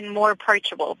scary and more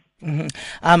approachable.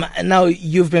 Mm-hmm. Now,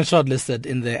 you've been shortlisted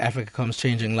in the AfricaCom's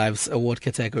Changing Lives Award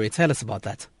category. Tell us about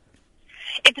that.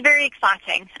 It's very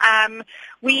exciting.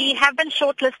 We have been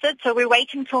shortlisted, so we're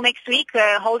waiting till next week,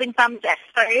 holding thumbs at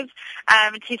toes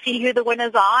to see who the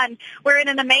winners are. And we're in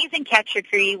an amazing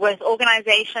category with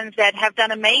organizations that have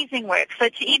done amazing work. So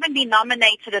to even be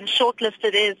nominated and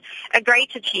shortlisted is a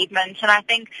great achievement. And I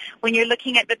think when you're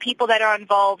looking at the people that are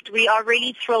involved, we are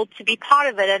really thrilled to be part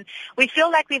of it. And we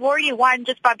feel like we've already won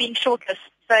just by being shortlisted.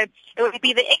 So it would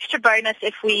be the extra bonus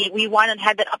if we won and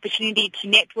had that opportunity to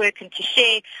network and to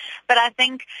share. But I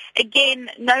think, again,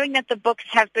 knowing that the books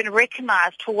have been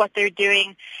recognized for what they're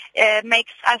doing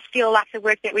makes us feel like the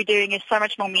work that we're doing is so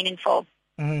much more meaningful.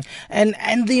 Mm-hmm.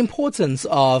 And the importance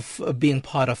of being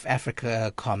part of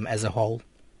AfricaCom as a whole.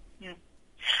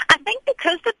 I think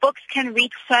because the books can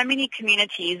reach so many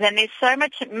communities, and there's so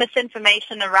much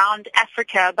misinformation around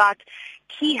Africa about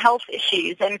key health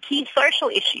issues and key social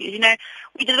issues.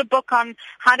 We did a book on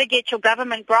how to get your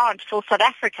government grant for South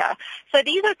Africa. So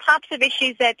these are types of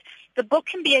issues that the book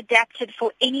can be adapted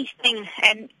for anything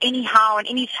and anyhow and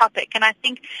any topic. And I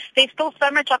think there's still so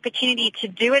much opportunity to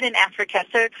do it in Africa.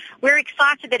 So we're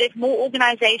excited that if more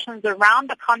organizations around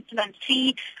the continent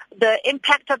see the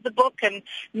impact of the book and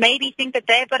maybe think that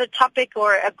they've got a topic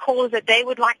or a cause that they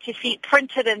would like to see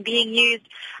printed and being used,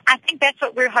 I think that's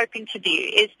what we're hoping to do,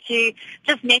 is to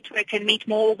just network and meet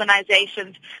more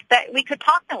organizations that we could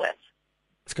partner with.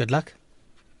 It's good luck.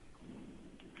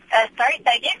 Sorry,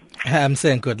 say again? I'm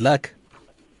saying good luck.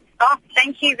 Oh,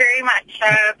 thank you very much.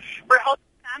 We're holding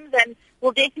thumbs, and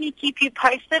we'll definitely keep you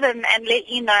posted and let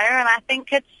you know. And I think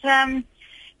it's, time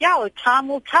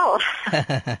will tell.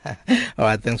 All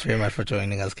right, thanks very much for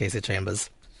joining us, Casey Chambers.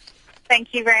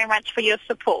 Thank you very much for your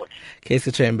support.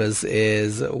 Casey Chambers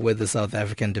is with the South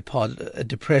African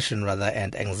Depression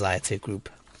and Anxiety Group.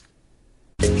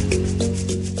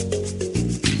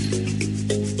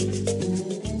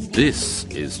 This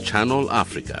is Channel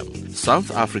Africa, South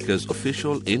Africa's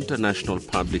official international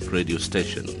public radio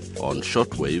station on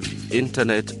shortwave,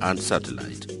 internet and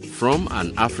satellite. From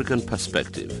an African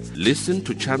perspective, listen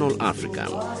to Channel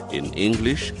Africa in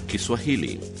English,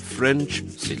 Kiswahili, French,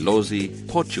 Silozi,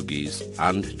 Portuguese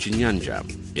and Chinyanja,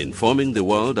 informing the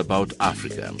world about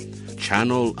Africa.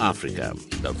 Channel Africa,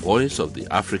 the voice of the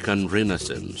African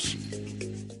Renaissance.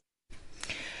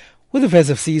 With the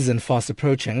festive season fast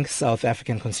approaching, South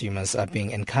African consumers are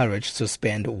being encouraged to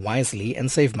spend wisely and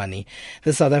save money.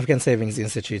 The South African Savings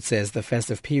Institute says the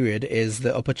festive period is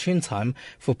the opportune time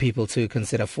for people to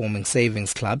consider forming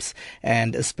savings clubs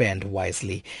and spend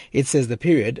wisely. It says the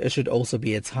period should also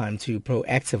be a time to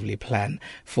proactively plan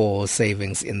for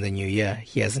savings in the new year.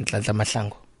 Here's Nhlanhla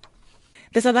Mahlangu.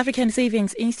 The South African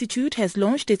Savings Institute has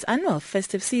launched its annual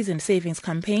festive season savings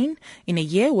campaign in a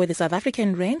year where the South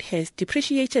African rand has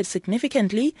depreciated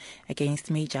significantly against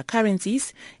major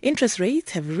currencies. Interest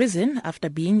rates have risen after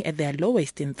being at their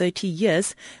lowest in 30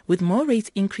 years, with more rate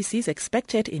increases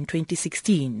expected in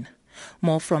 2016.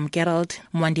 More from Gerald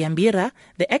Mwandiambira,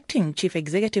 the Acting Chief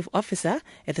Executive Officer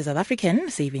at the South African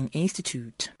Saving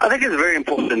Institute. I think it's very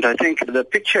important. I think the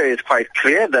picture is quite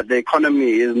clear that the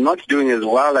economy is not doing as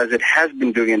well as it has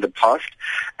been doing in the past,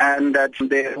 and that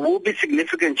there will be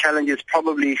significant challenges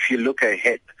probably if you look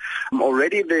ahead.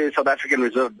 Already the South African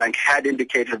Reserve Bank had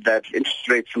indicated that interest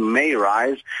rates may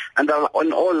rise, and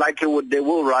in all likelihood they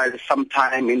will rise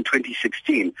sometime in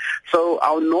 2016. So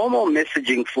our normal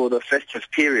messaging for the festive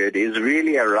period is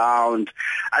really around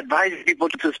advising people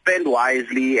to spend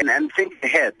wisely and think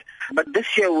ahead. But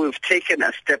this year we've taken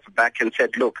a step back and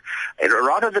said, look,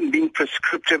 rather than being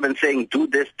prescriptive and saying do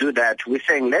this, do that, we're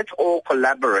saying let's all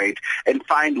collaborate and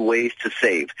find ways to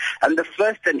save. And the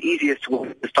first and easiest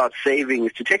way to start saving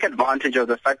is to take advantage of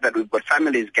the fact that we've got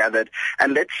families gathered,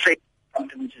 and let's say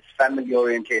something which is family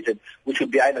orientated, which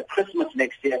would be either Christmas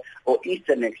next year or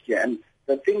Easter next year. And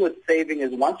the thing with saving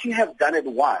is once you have done it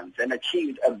once and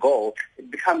achieved a goal,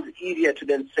 it becomes easier to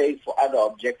then save for other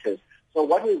objectives. So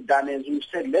what we've done is we've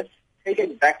said, let's take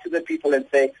it back to the people and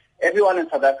say, everyone in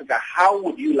South Africa, how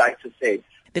would you like to save?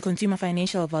 The Consumer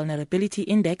Financial Vulnerability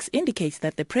Index indicates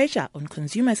that the pressure on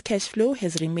consumers' cash flow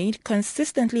has remained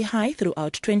consistently high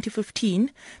throughout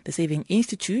 2015. The Saving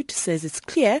Institute says it's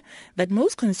clear that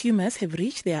most consumers have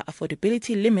reached their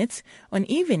affordability limits on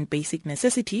even basic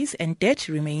necessities, and debt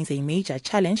remains a major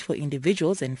challenge for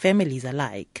individuals and families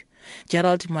alike.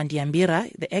 Gerald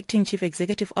Mwandiambira, the Acting Chief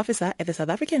Executive Officer at the South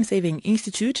African Saving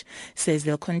Institute, says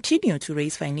they'll continue to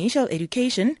raise financial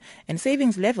education and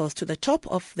savings levels to the top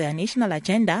of their national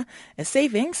agenda, as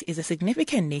savings is a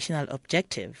significant national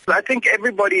objective. I think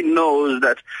everybody knows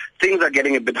that things are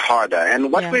getting a bit harder,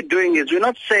 and what we're doing is we're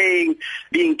not saying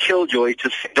being killjoy to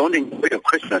say don't enjoy your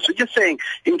Christmas. We're just saying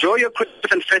enjoy your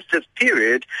Christmas and festive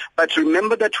period, but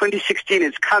remember that 2016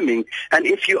 is coming, and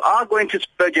if you are going to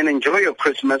splurge and enjoy your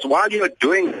Christmas, while you're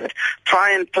doing it,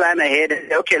 try and plan ahead and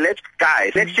say, okay,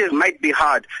 next year might be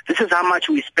hard. This is how much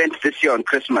we spent this year on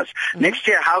Christmas. Next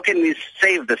year, how can we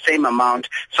save the same amount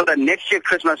so that next year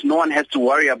Christmas no one has to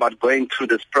worry about going through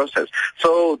this process?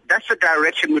 So that's the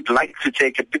direction we'd like to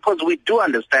take it, because we do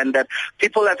understand that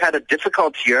people have had a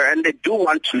difficult year and they do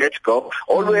want to let go.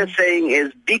 All we're saying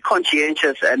is be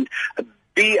conscientious and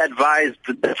be advised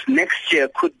that next year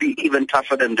could be even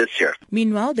tougher than this year.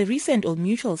 Meanwhile, the recent Old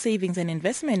Mutual Savings and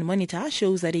Investment Monitor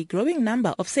shows that a growing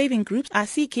number of saving groups are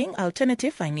seeking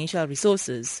alternative financial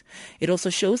resources. It also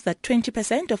shows that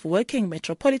 20% of working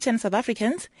metropolitan South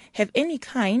Africans have any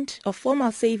kind of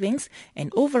formal savings,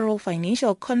 and overall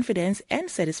financial confidence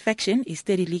and satisfaction is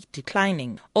steadily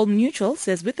declining. Old Mutual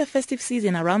says with the festive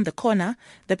season around the corner,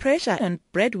 the pressure on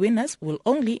breadwinners will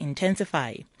only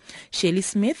intensify. Shirley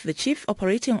Smith, the Chief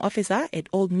Operating Officer at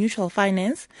Old Mutual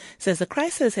Finance, says the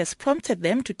crisis has prompted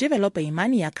them to develop a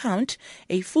money account,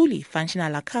 a fully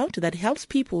functional account that helps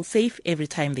people save every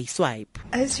time they swipe.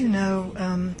 As you know,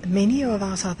 many of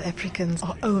our South Africans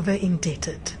are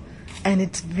over-indebted, and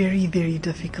it's very, very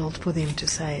difficult for them to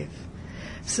save.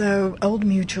 So Old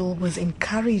Mutual was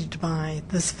encouraged by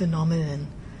this phenomenon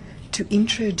to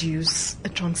introduce a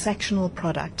transactional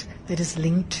product that is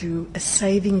linked to a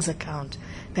savings account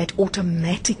that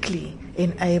automatically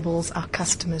enables our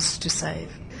customers to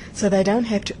save. So they don't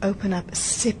have to open up a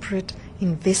separate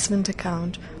investment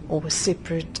account or a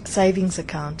separate savings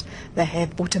account. They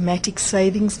have automatic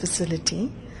savings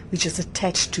facility, which is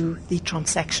attached to the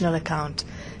transactional account.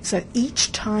 So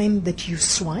each time that you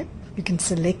swipe, you can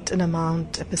select an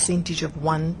amount, a percentage of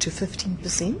 1 to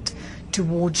 15%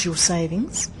 towards your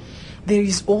savings. There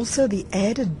is also the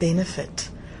added benefit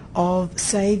of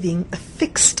saving a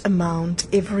fixed amount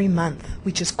every month,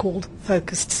 which is called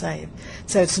focused save.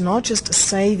 So it's not just a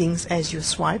savings as you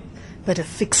swipe, but a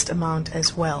fixed amount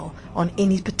as well on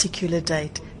any particular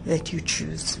date that you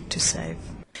choose to save.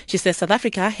 She says South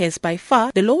Africa has by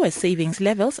far the lowest savings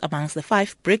levels amongst the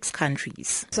 5 BRICS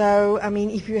countries. So,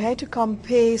 if you had to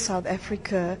compare South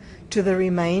Africa to the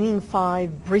remaining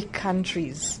 5 BRIC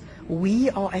countries, we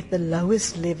are at the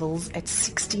lowest levels at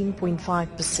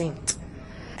 16.5%.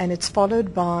 And it's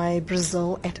followed by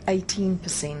Brazil at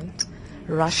 18%,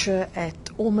 Russia at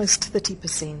almost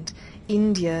 30%,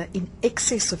 India in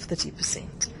excess of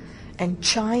 30%, and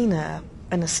China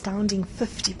an astounding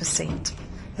 50%.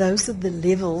 Those are the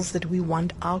levels that we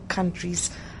want our countries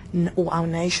or our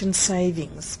nation's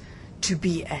savings to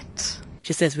be at.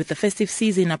 She says with the festive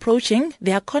season approaching,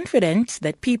 they are confident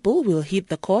that people will heed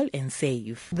the call and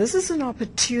save. This is an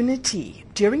opportunity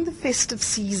during the festive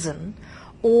season,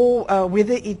 or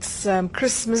whether it's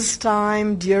Christmas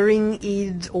time, during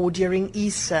Eid or during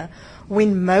Easter,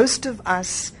 when most of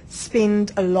us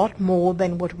spend a lot more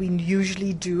than what we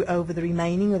usually do over the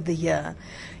remaining of the year,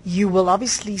 you will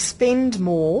obviously spend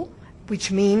more,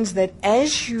 which means that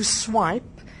as you swipe,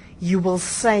 you will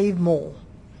save more,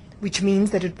 which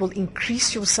means that it will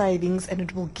increase your savings and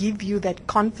it will give you that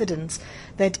confidence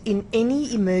that in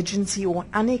any emergency or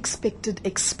unexpected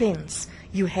expense,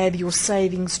 you have your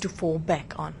savings to fall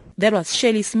back on. That was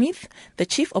Shirley Smith, the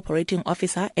Chief Operating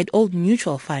Officer at Old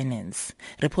Mutual Finance.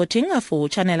 Reporting for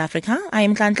Channel Africa, I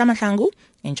am Tlantla Mahlangu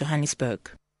in Johannesburg.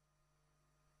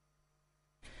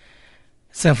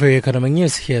 Time for your economic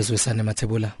news. Here's Wisane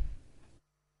Matebula.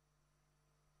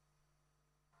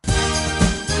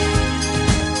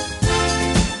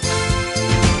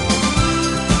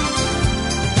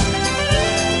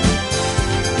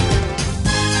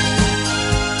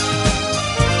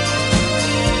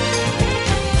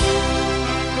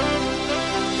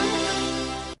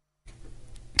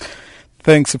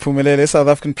 Thanks, Phumelele. South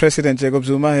African President Jacob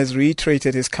Zuma has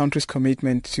reiterated his country's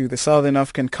commitment to the Southern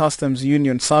African Customs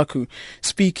Union, SACU.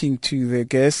 Speaking to the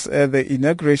guests at the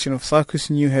inauguration of SACU's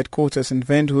new headquarters in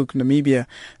Windhoek, Namibia,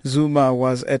 Zuma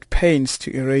was at pains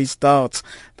to erase doubts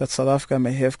that South Africa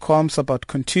may have qualms about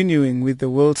continuing with the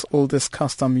world's oldest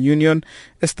customs union,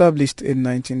 established in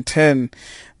 1910.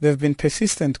 There have been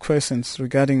persistent questions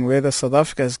regarding whether South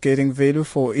Africa is getting value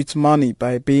for its money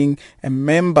by being a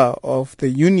member of the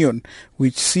union,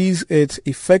 which sees it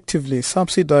effectively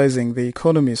subsidizing the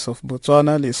economies of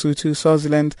Botswana, Lesotho,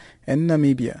 Swaziland, and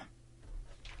Namibia.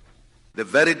 The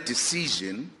very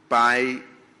decision by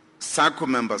SACU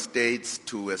member states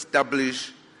to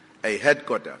establish a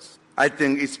headquarters, I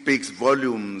think it speaks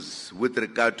volumes with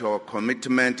regard to our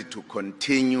commitment to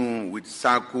continue with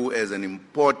SACU as an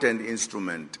important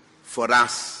instrument for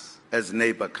us as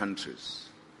neighbor countries.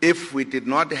 If we did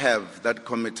not have that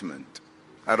commitment,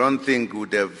 I don't think we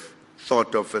would have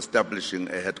thought of establishing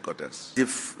a headquarters.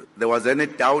 If there was any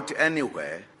doubt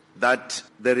anywhere that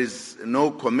there is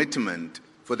no commitment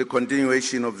for the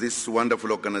continuation of this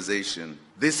wonderful organization,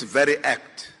 this very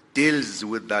act deals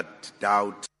with that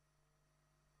doubt.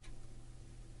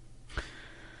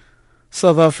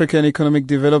 South African Economic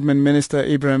Development Minister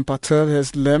Ibrahim Patel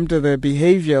has blamed the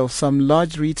behavior of some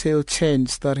large retail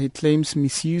chains that he claims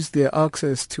misuse their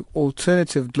access to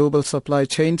alternative global supply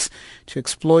chains to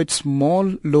exploit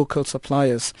small local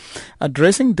suppliers.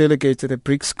 Addressing delegates at a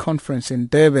BRICS conference in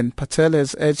Durban, Patel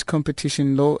has urged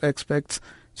competition law experts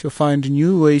to find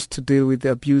new ways to deal with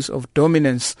the abuse of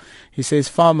dominance. He says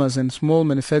farmers and small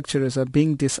manufacturers are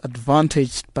being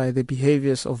disadvantaged by the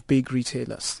behaviors of big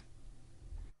retailers.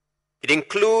 It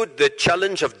includes the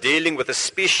challenge of dealing with a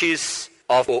species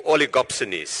of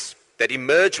oligopsonies that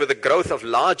emerge with the growth of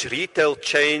large retail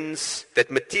chains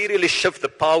that materially shift the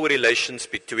power relations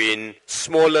between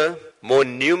smaller, more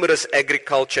numerous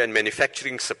agriculture and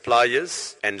manufacturing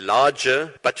suppliers and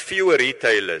larger but fewer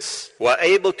retailers who are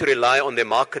able to rely on their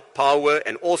market power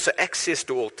and also access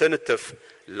to alternative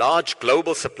large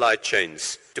global supply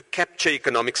chains to capture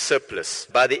economic surplus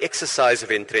by the exercise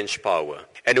of entrenched power,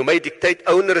 and who may dictate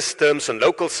onerous terms on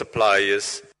local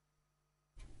suppliers.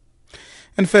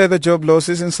 And further job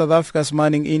losses in South Africa's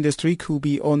mining industry could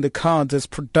be on the cards as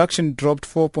production dropped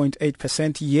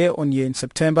 4.8% year-on-year in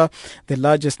September. The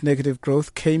largest negative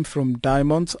growth came from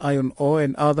diamonds, iron ore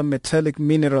and other metallic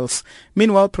minerals.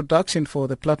 Meanwhile, production for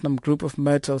the platinum group of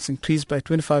metals increased by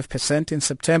 25% in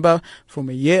September from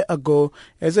a year ago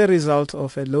as a result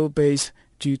of a low base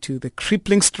due to the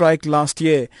crippling strike last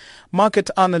year. Market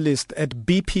analyst at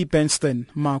BP Benston,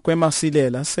 Makwema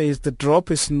Silela, says the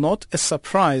drop is not a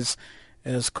surprise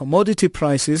as commodity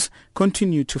prices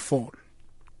continue to fall.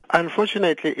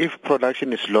 Unfortunately, if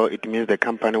production is low, it means the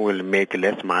company will make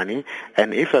less money,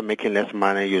 and if you're making less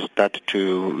money, you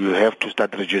have to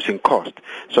start reducing cost.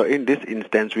 So in this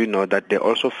instance, we know that they're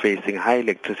also facing high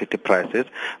electricity prices,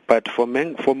 but for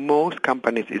most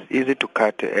companies, it's easy to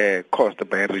cut cost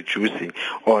by reducing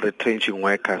or retrenching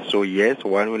workers. So yes,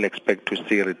 one will expect to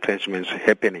see retrenchments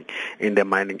happening in the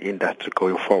mining industry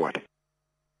going forward.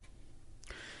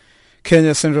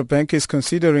 Kenya's Central Bank is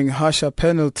considering harsher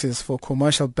penalties for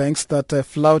commercial banks that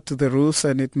flout the rules,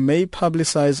 and it may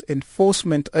publicize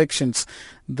enforcement actions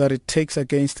that it takes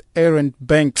against errant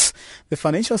banks. The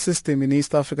financial system in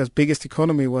East Africa's biggest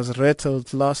economy was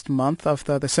rattled last month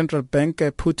after the central bank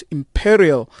put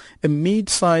Imperial, a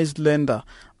mid-sized lender,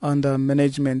 under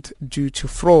management due to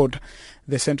fraud.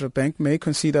 The central bank may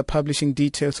consider publishing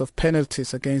details of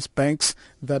penalties against banks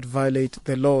that violate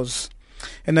the laws.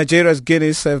 And Nigeria's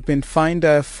Guinness have been fined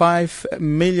 $5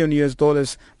 million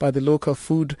by the local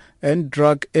Food and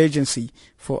Drug Agency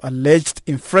for alleged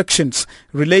infractions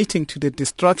relating to the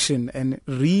destruction and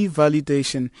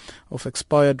revalidation of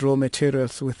expired raw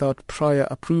materials without prior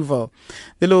approval.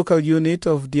 The local unit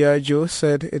of Diageo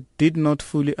said it did not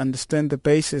fully understand the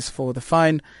basis for the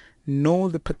fine nor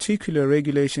the particular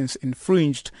regulations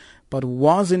infringed, but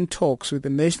was in talks with the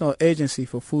National Agency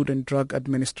for Food and Drug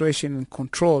Administration and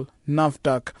Control,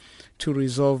 NAFDAC, to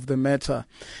resolve the matter.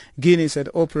 Guinness had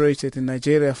operated in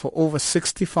Nigeria for over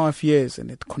 65 years and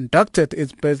it conducted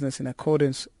its business in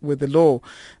accordance with the law.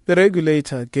 The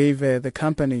regulator gave the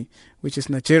company, which is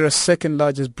Nigeria's second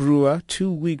largest brewer,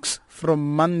 2 weeks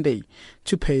from Monday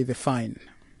to pay the fine.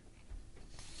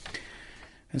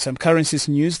 In some currencies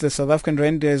news, the South African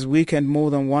rand has weakened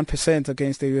more than 1%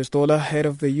 against the US dollar ahead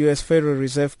of the US Federal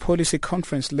Reserve Policy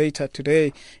Conference later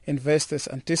today. Investors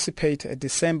anticipate a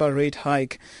December rate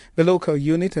hike. The local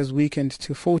unit has weakened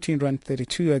to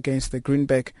 14.32 against the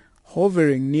greenback,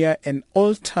 hovering near an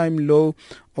all-time low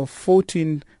of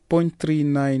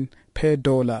 14.39 per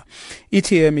dollar.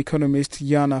 ETM economist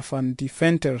Jana van die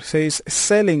Venter says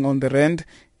selling on the rand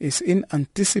is in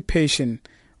anticipation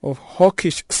of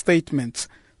hawkish statements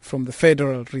from the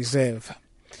Federal Reserve.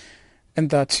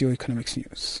 And that's your economics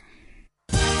news.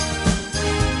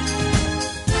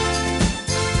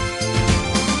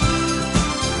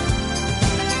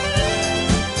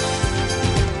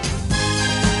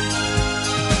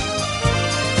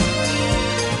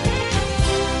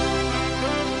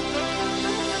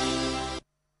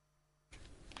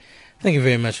 Thank you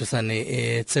very much, Usani.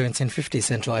 It's 17:50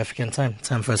 Central African Time.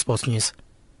 Time for sports news.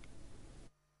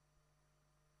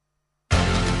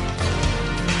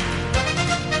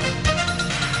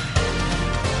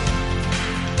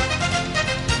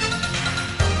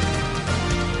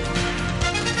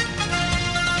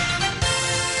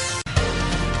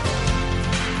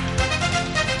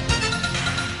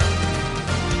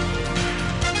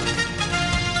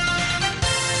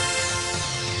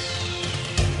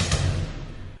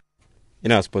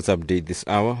 In our sports update this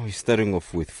hour, we're starting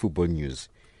off with football news.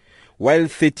 While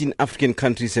 13 African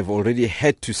countries have already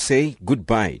had to say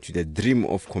goodbye to the dream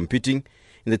of competing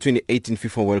in the 2018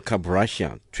 FIFA World Cup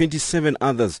Russia, 27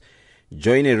 others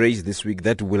join a race this week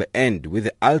that will end with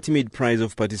the ultimate prize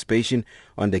of participation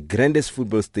on the grandest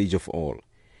football stage of all.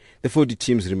 The 40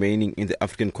 teams remaining in the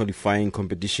African qualifying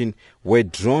competition were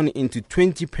drawn into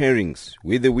 20 pairings,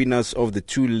 with the winners of the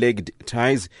two-legged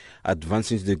ties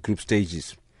advancing to the group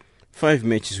stages. 5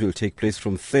 matches will take place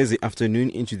from Thursday afternoon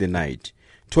into the night.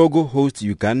 Togo hosts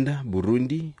Uganda,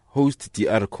 Burundi hosts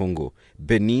DR Congo,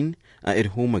 Benin are at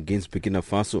home against Burkina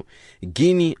Faso,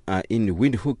 Guinea are in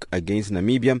Windhoek against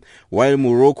Namibia, while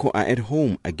Morocco are at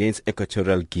home against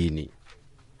Equatorial Guinea.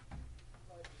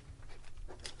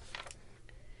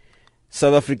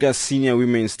 South Africa's senior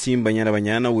women's team Banyana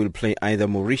Banyana will play either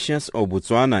Mauritius or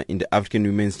Botswana in the African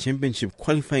Women's Championship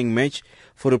qualifying match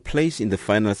for a place in the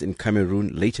finals in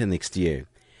Cameroon later next year.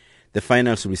 The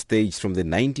finals will be staged from the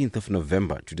 19th of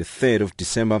November to the 3rd of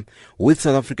December, with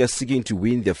South Africa seeking to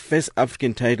win their first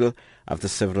African title after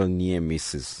several near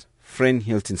misses. Fran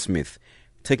Hilton-Smith,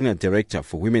 Technical Director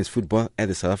for Women's Football at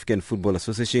the South African Football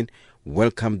Association,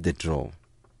 welcomed the draw.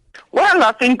 Well,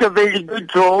 I think a very good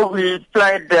draw. We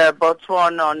played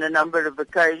Botswana on a number of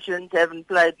occasions. Haven't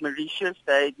played Mauritius.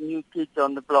 They had new kids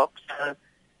on the block. So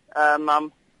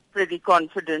I'm pretty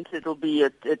confident it'll be a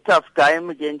tough game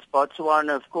against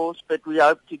Botswana, of course, but we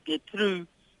hope to get through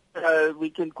so we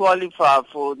can qualify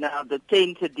for now the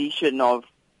 10th edition of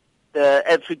the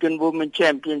African Women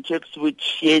Championships,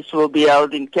 which, yes, will be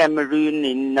held in Cameroon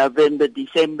in November,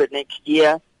 December next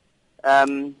year.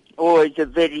 Always a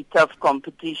very tough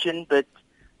competition, but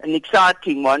an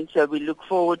exciting one. So we look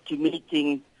forward to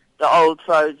meeting the old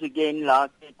foes again,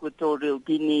 like Equatorial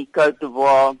Guinea, Cote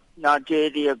d'Ivoire,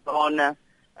 Nigeria, Ghana,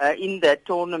 in that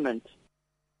tournament.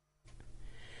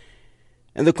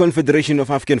 And the Confederation of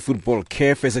African Football,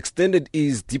 CAF, has extended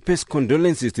its deepest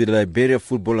condolences to the Liberia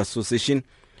Football Association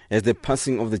as the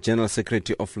passing of the General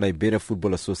Secretary of Liberia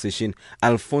Football Association,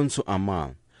 Alfonso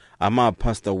Amar. Amar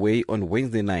passed away on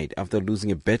Wednesday night after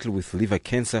losing a battle with liver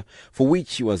cancer, for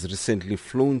which he was recently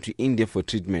flown to India for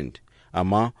treatment.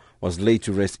 Amar was laid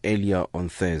to rest earlier on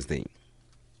Thursday.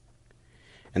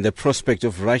 And the prospect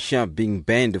of Russia being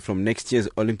banned from next year's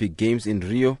Olympic Games in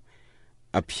Rio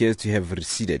appears to have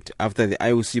receded after the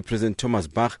IOC President Thomas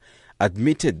Bach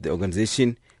admitted the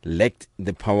organization lacked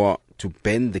the power to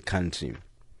ban the country.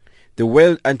 The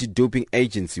World Anti-Doping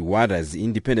Agency, WADA's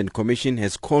independent commission,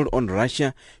 has called on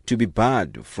Russia to be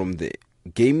barred from the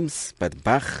Games, but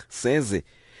Bach says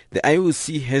the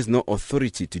IOC has no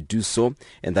authority to do so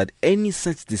and that any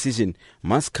such decision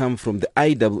must come from the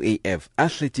IAAF,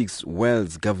 Athletics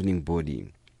World's governing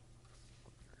body.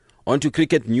 On to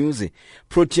cricket news.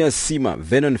 Proteas seamer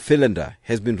Vernon Philander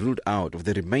has been ruled out of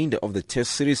the remainder of the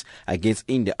Test series against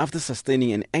India after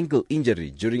sustaining an ankle injury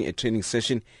during a training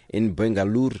session in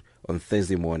Bangalore on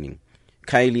Thursday morning.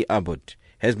 Kylie Abbott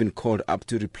has been called up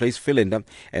to replace Philander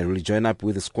and will join up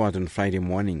with the squad on Friday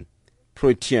morning.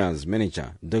 Proteas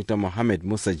manager Dr. Mohamed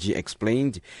Musaji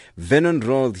explained Vernon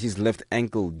rolled his left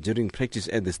ankle during practice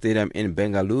at the stadium in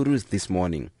Bangalore this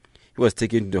morning. He was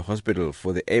taken to the hospital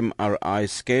for the MRI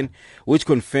scan, which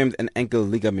confirmed an ankle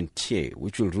ligament tear,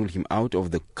 which will rule him out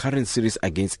of the current series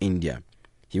against India.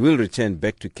 He will return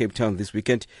back to Cape Town this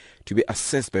weekend to be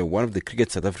assessed by one of the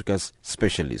Cricket South Africa's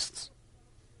specialists.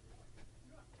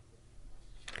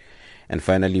 And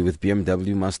finally, with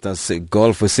BMW Masters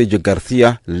golf, Sergio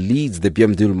Garcia leads the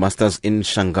BMW Masters in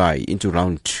Shanghai into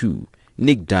round 2.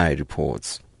 Nick Dye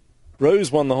reports.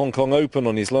 Rose won the Hong Kong Open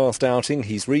on his last outing.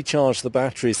 He's recharged the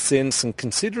batteries since, and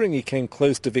considering he came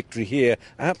close to victory here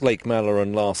at Lake Mallorca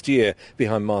last year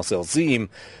behind Marcel Ziem,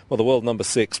 well, the world number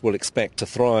 6 will expect to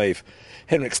thrive.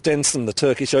 Henrik Stenson, the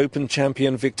Turkish Open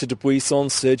champion, Victor Dubuisson,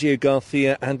 Sergio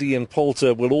Garcia and Ian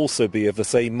Poulter will also be of the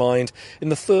same mind in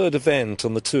the third event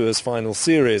on the tour's final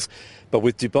series. But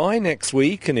with Dubai next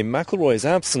week and in McIlroy's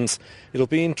absence, it'll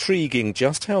be intriguing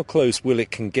just how close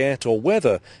Willett can get or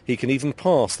whether he can even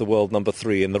pass the world number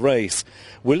 3 in the race.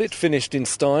 Willett finished in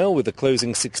style with a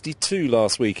closing 62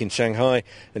 last week in Shanghai,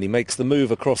 and he makes the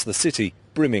move across the city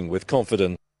brimming with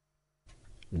confidence.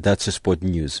 That's the sport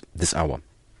news this hour.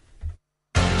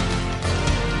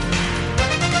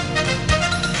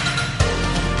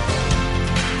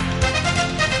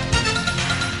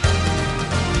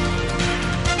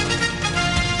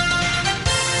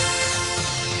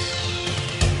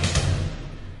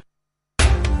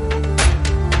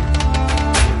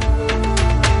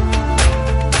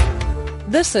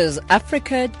 This is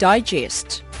Africa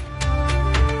Digest.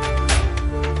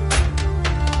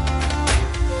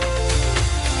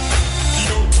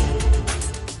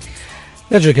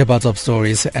 Let's look about top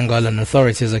stories. Angolan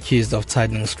authorities accused of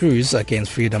tightening screws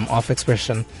against freedom of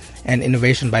expression and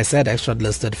innovation by SADAG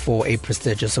shortlisted for a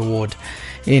prestigious award.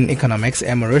 In economics,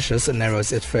 Mauritius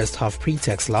narrows its first half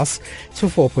pre-tax loss to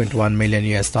 $4.1 million.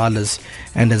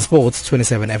 And in sports,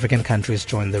 27 African countries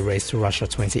joined the race to Russia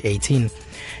 2018.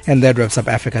 And that wraps up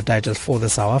Africa Digest for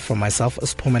this hour. From myself,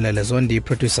 Spumelele Zondi,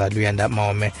 producer Luyanda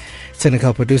Maome,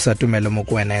 technical producer Tumelo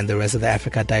Mukwena, and the rest of the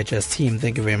Africa Digest team.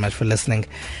 Thank you very much for listening.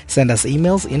 Send us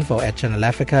emails,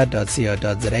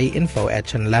 info@channelafrica.co.za,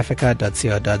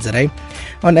 info@channelafrica.co.za.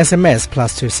 On SMS,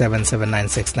 +27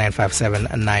 796 957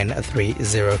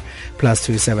 930,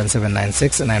 +27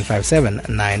 796 957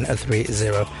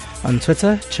 930. On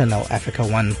Twitter, Channel Africa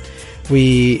 1.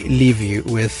 We leave you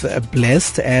with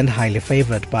blessed and highly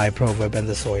favored by Proverb and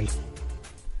the Soil.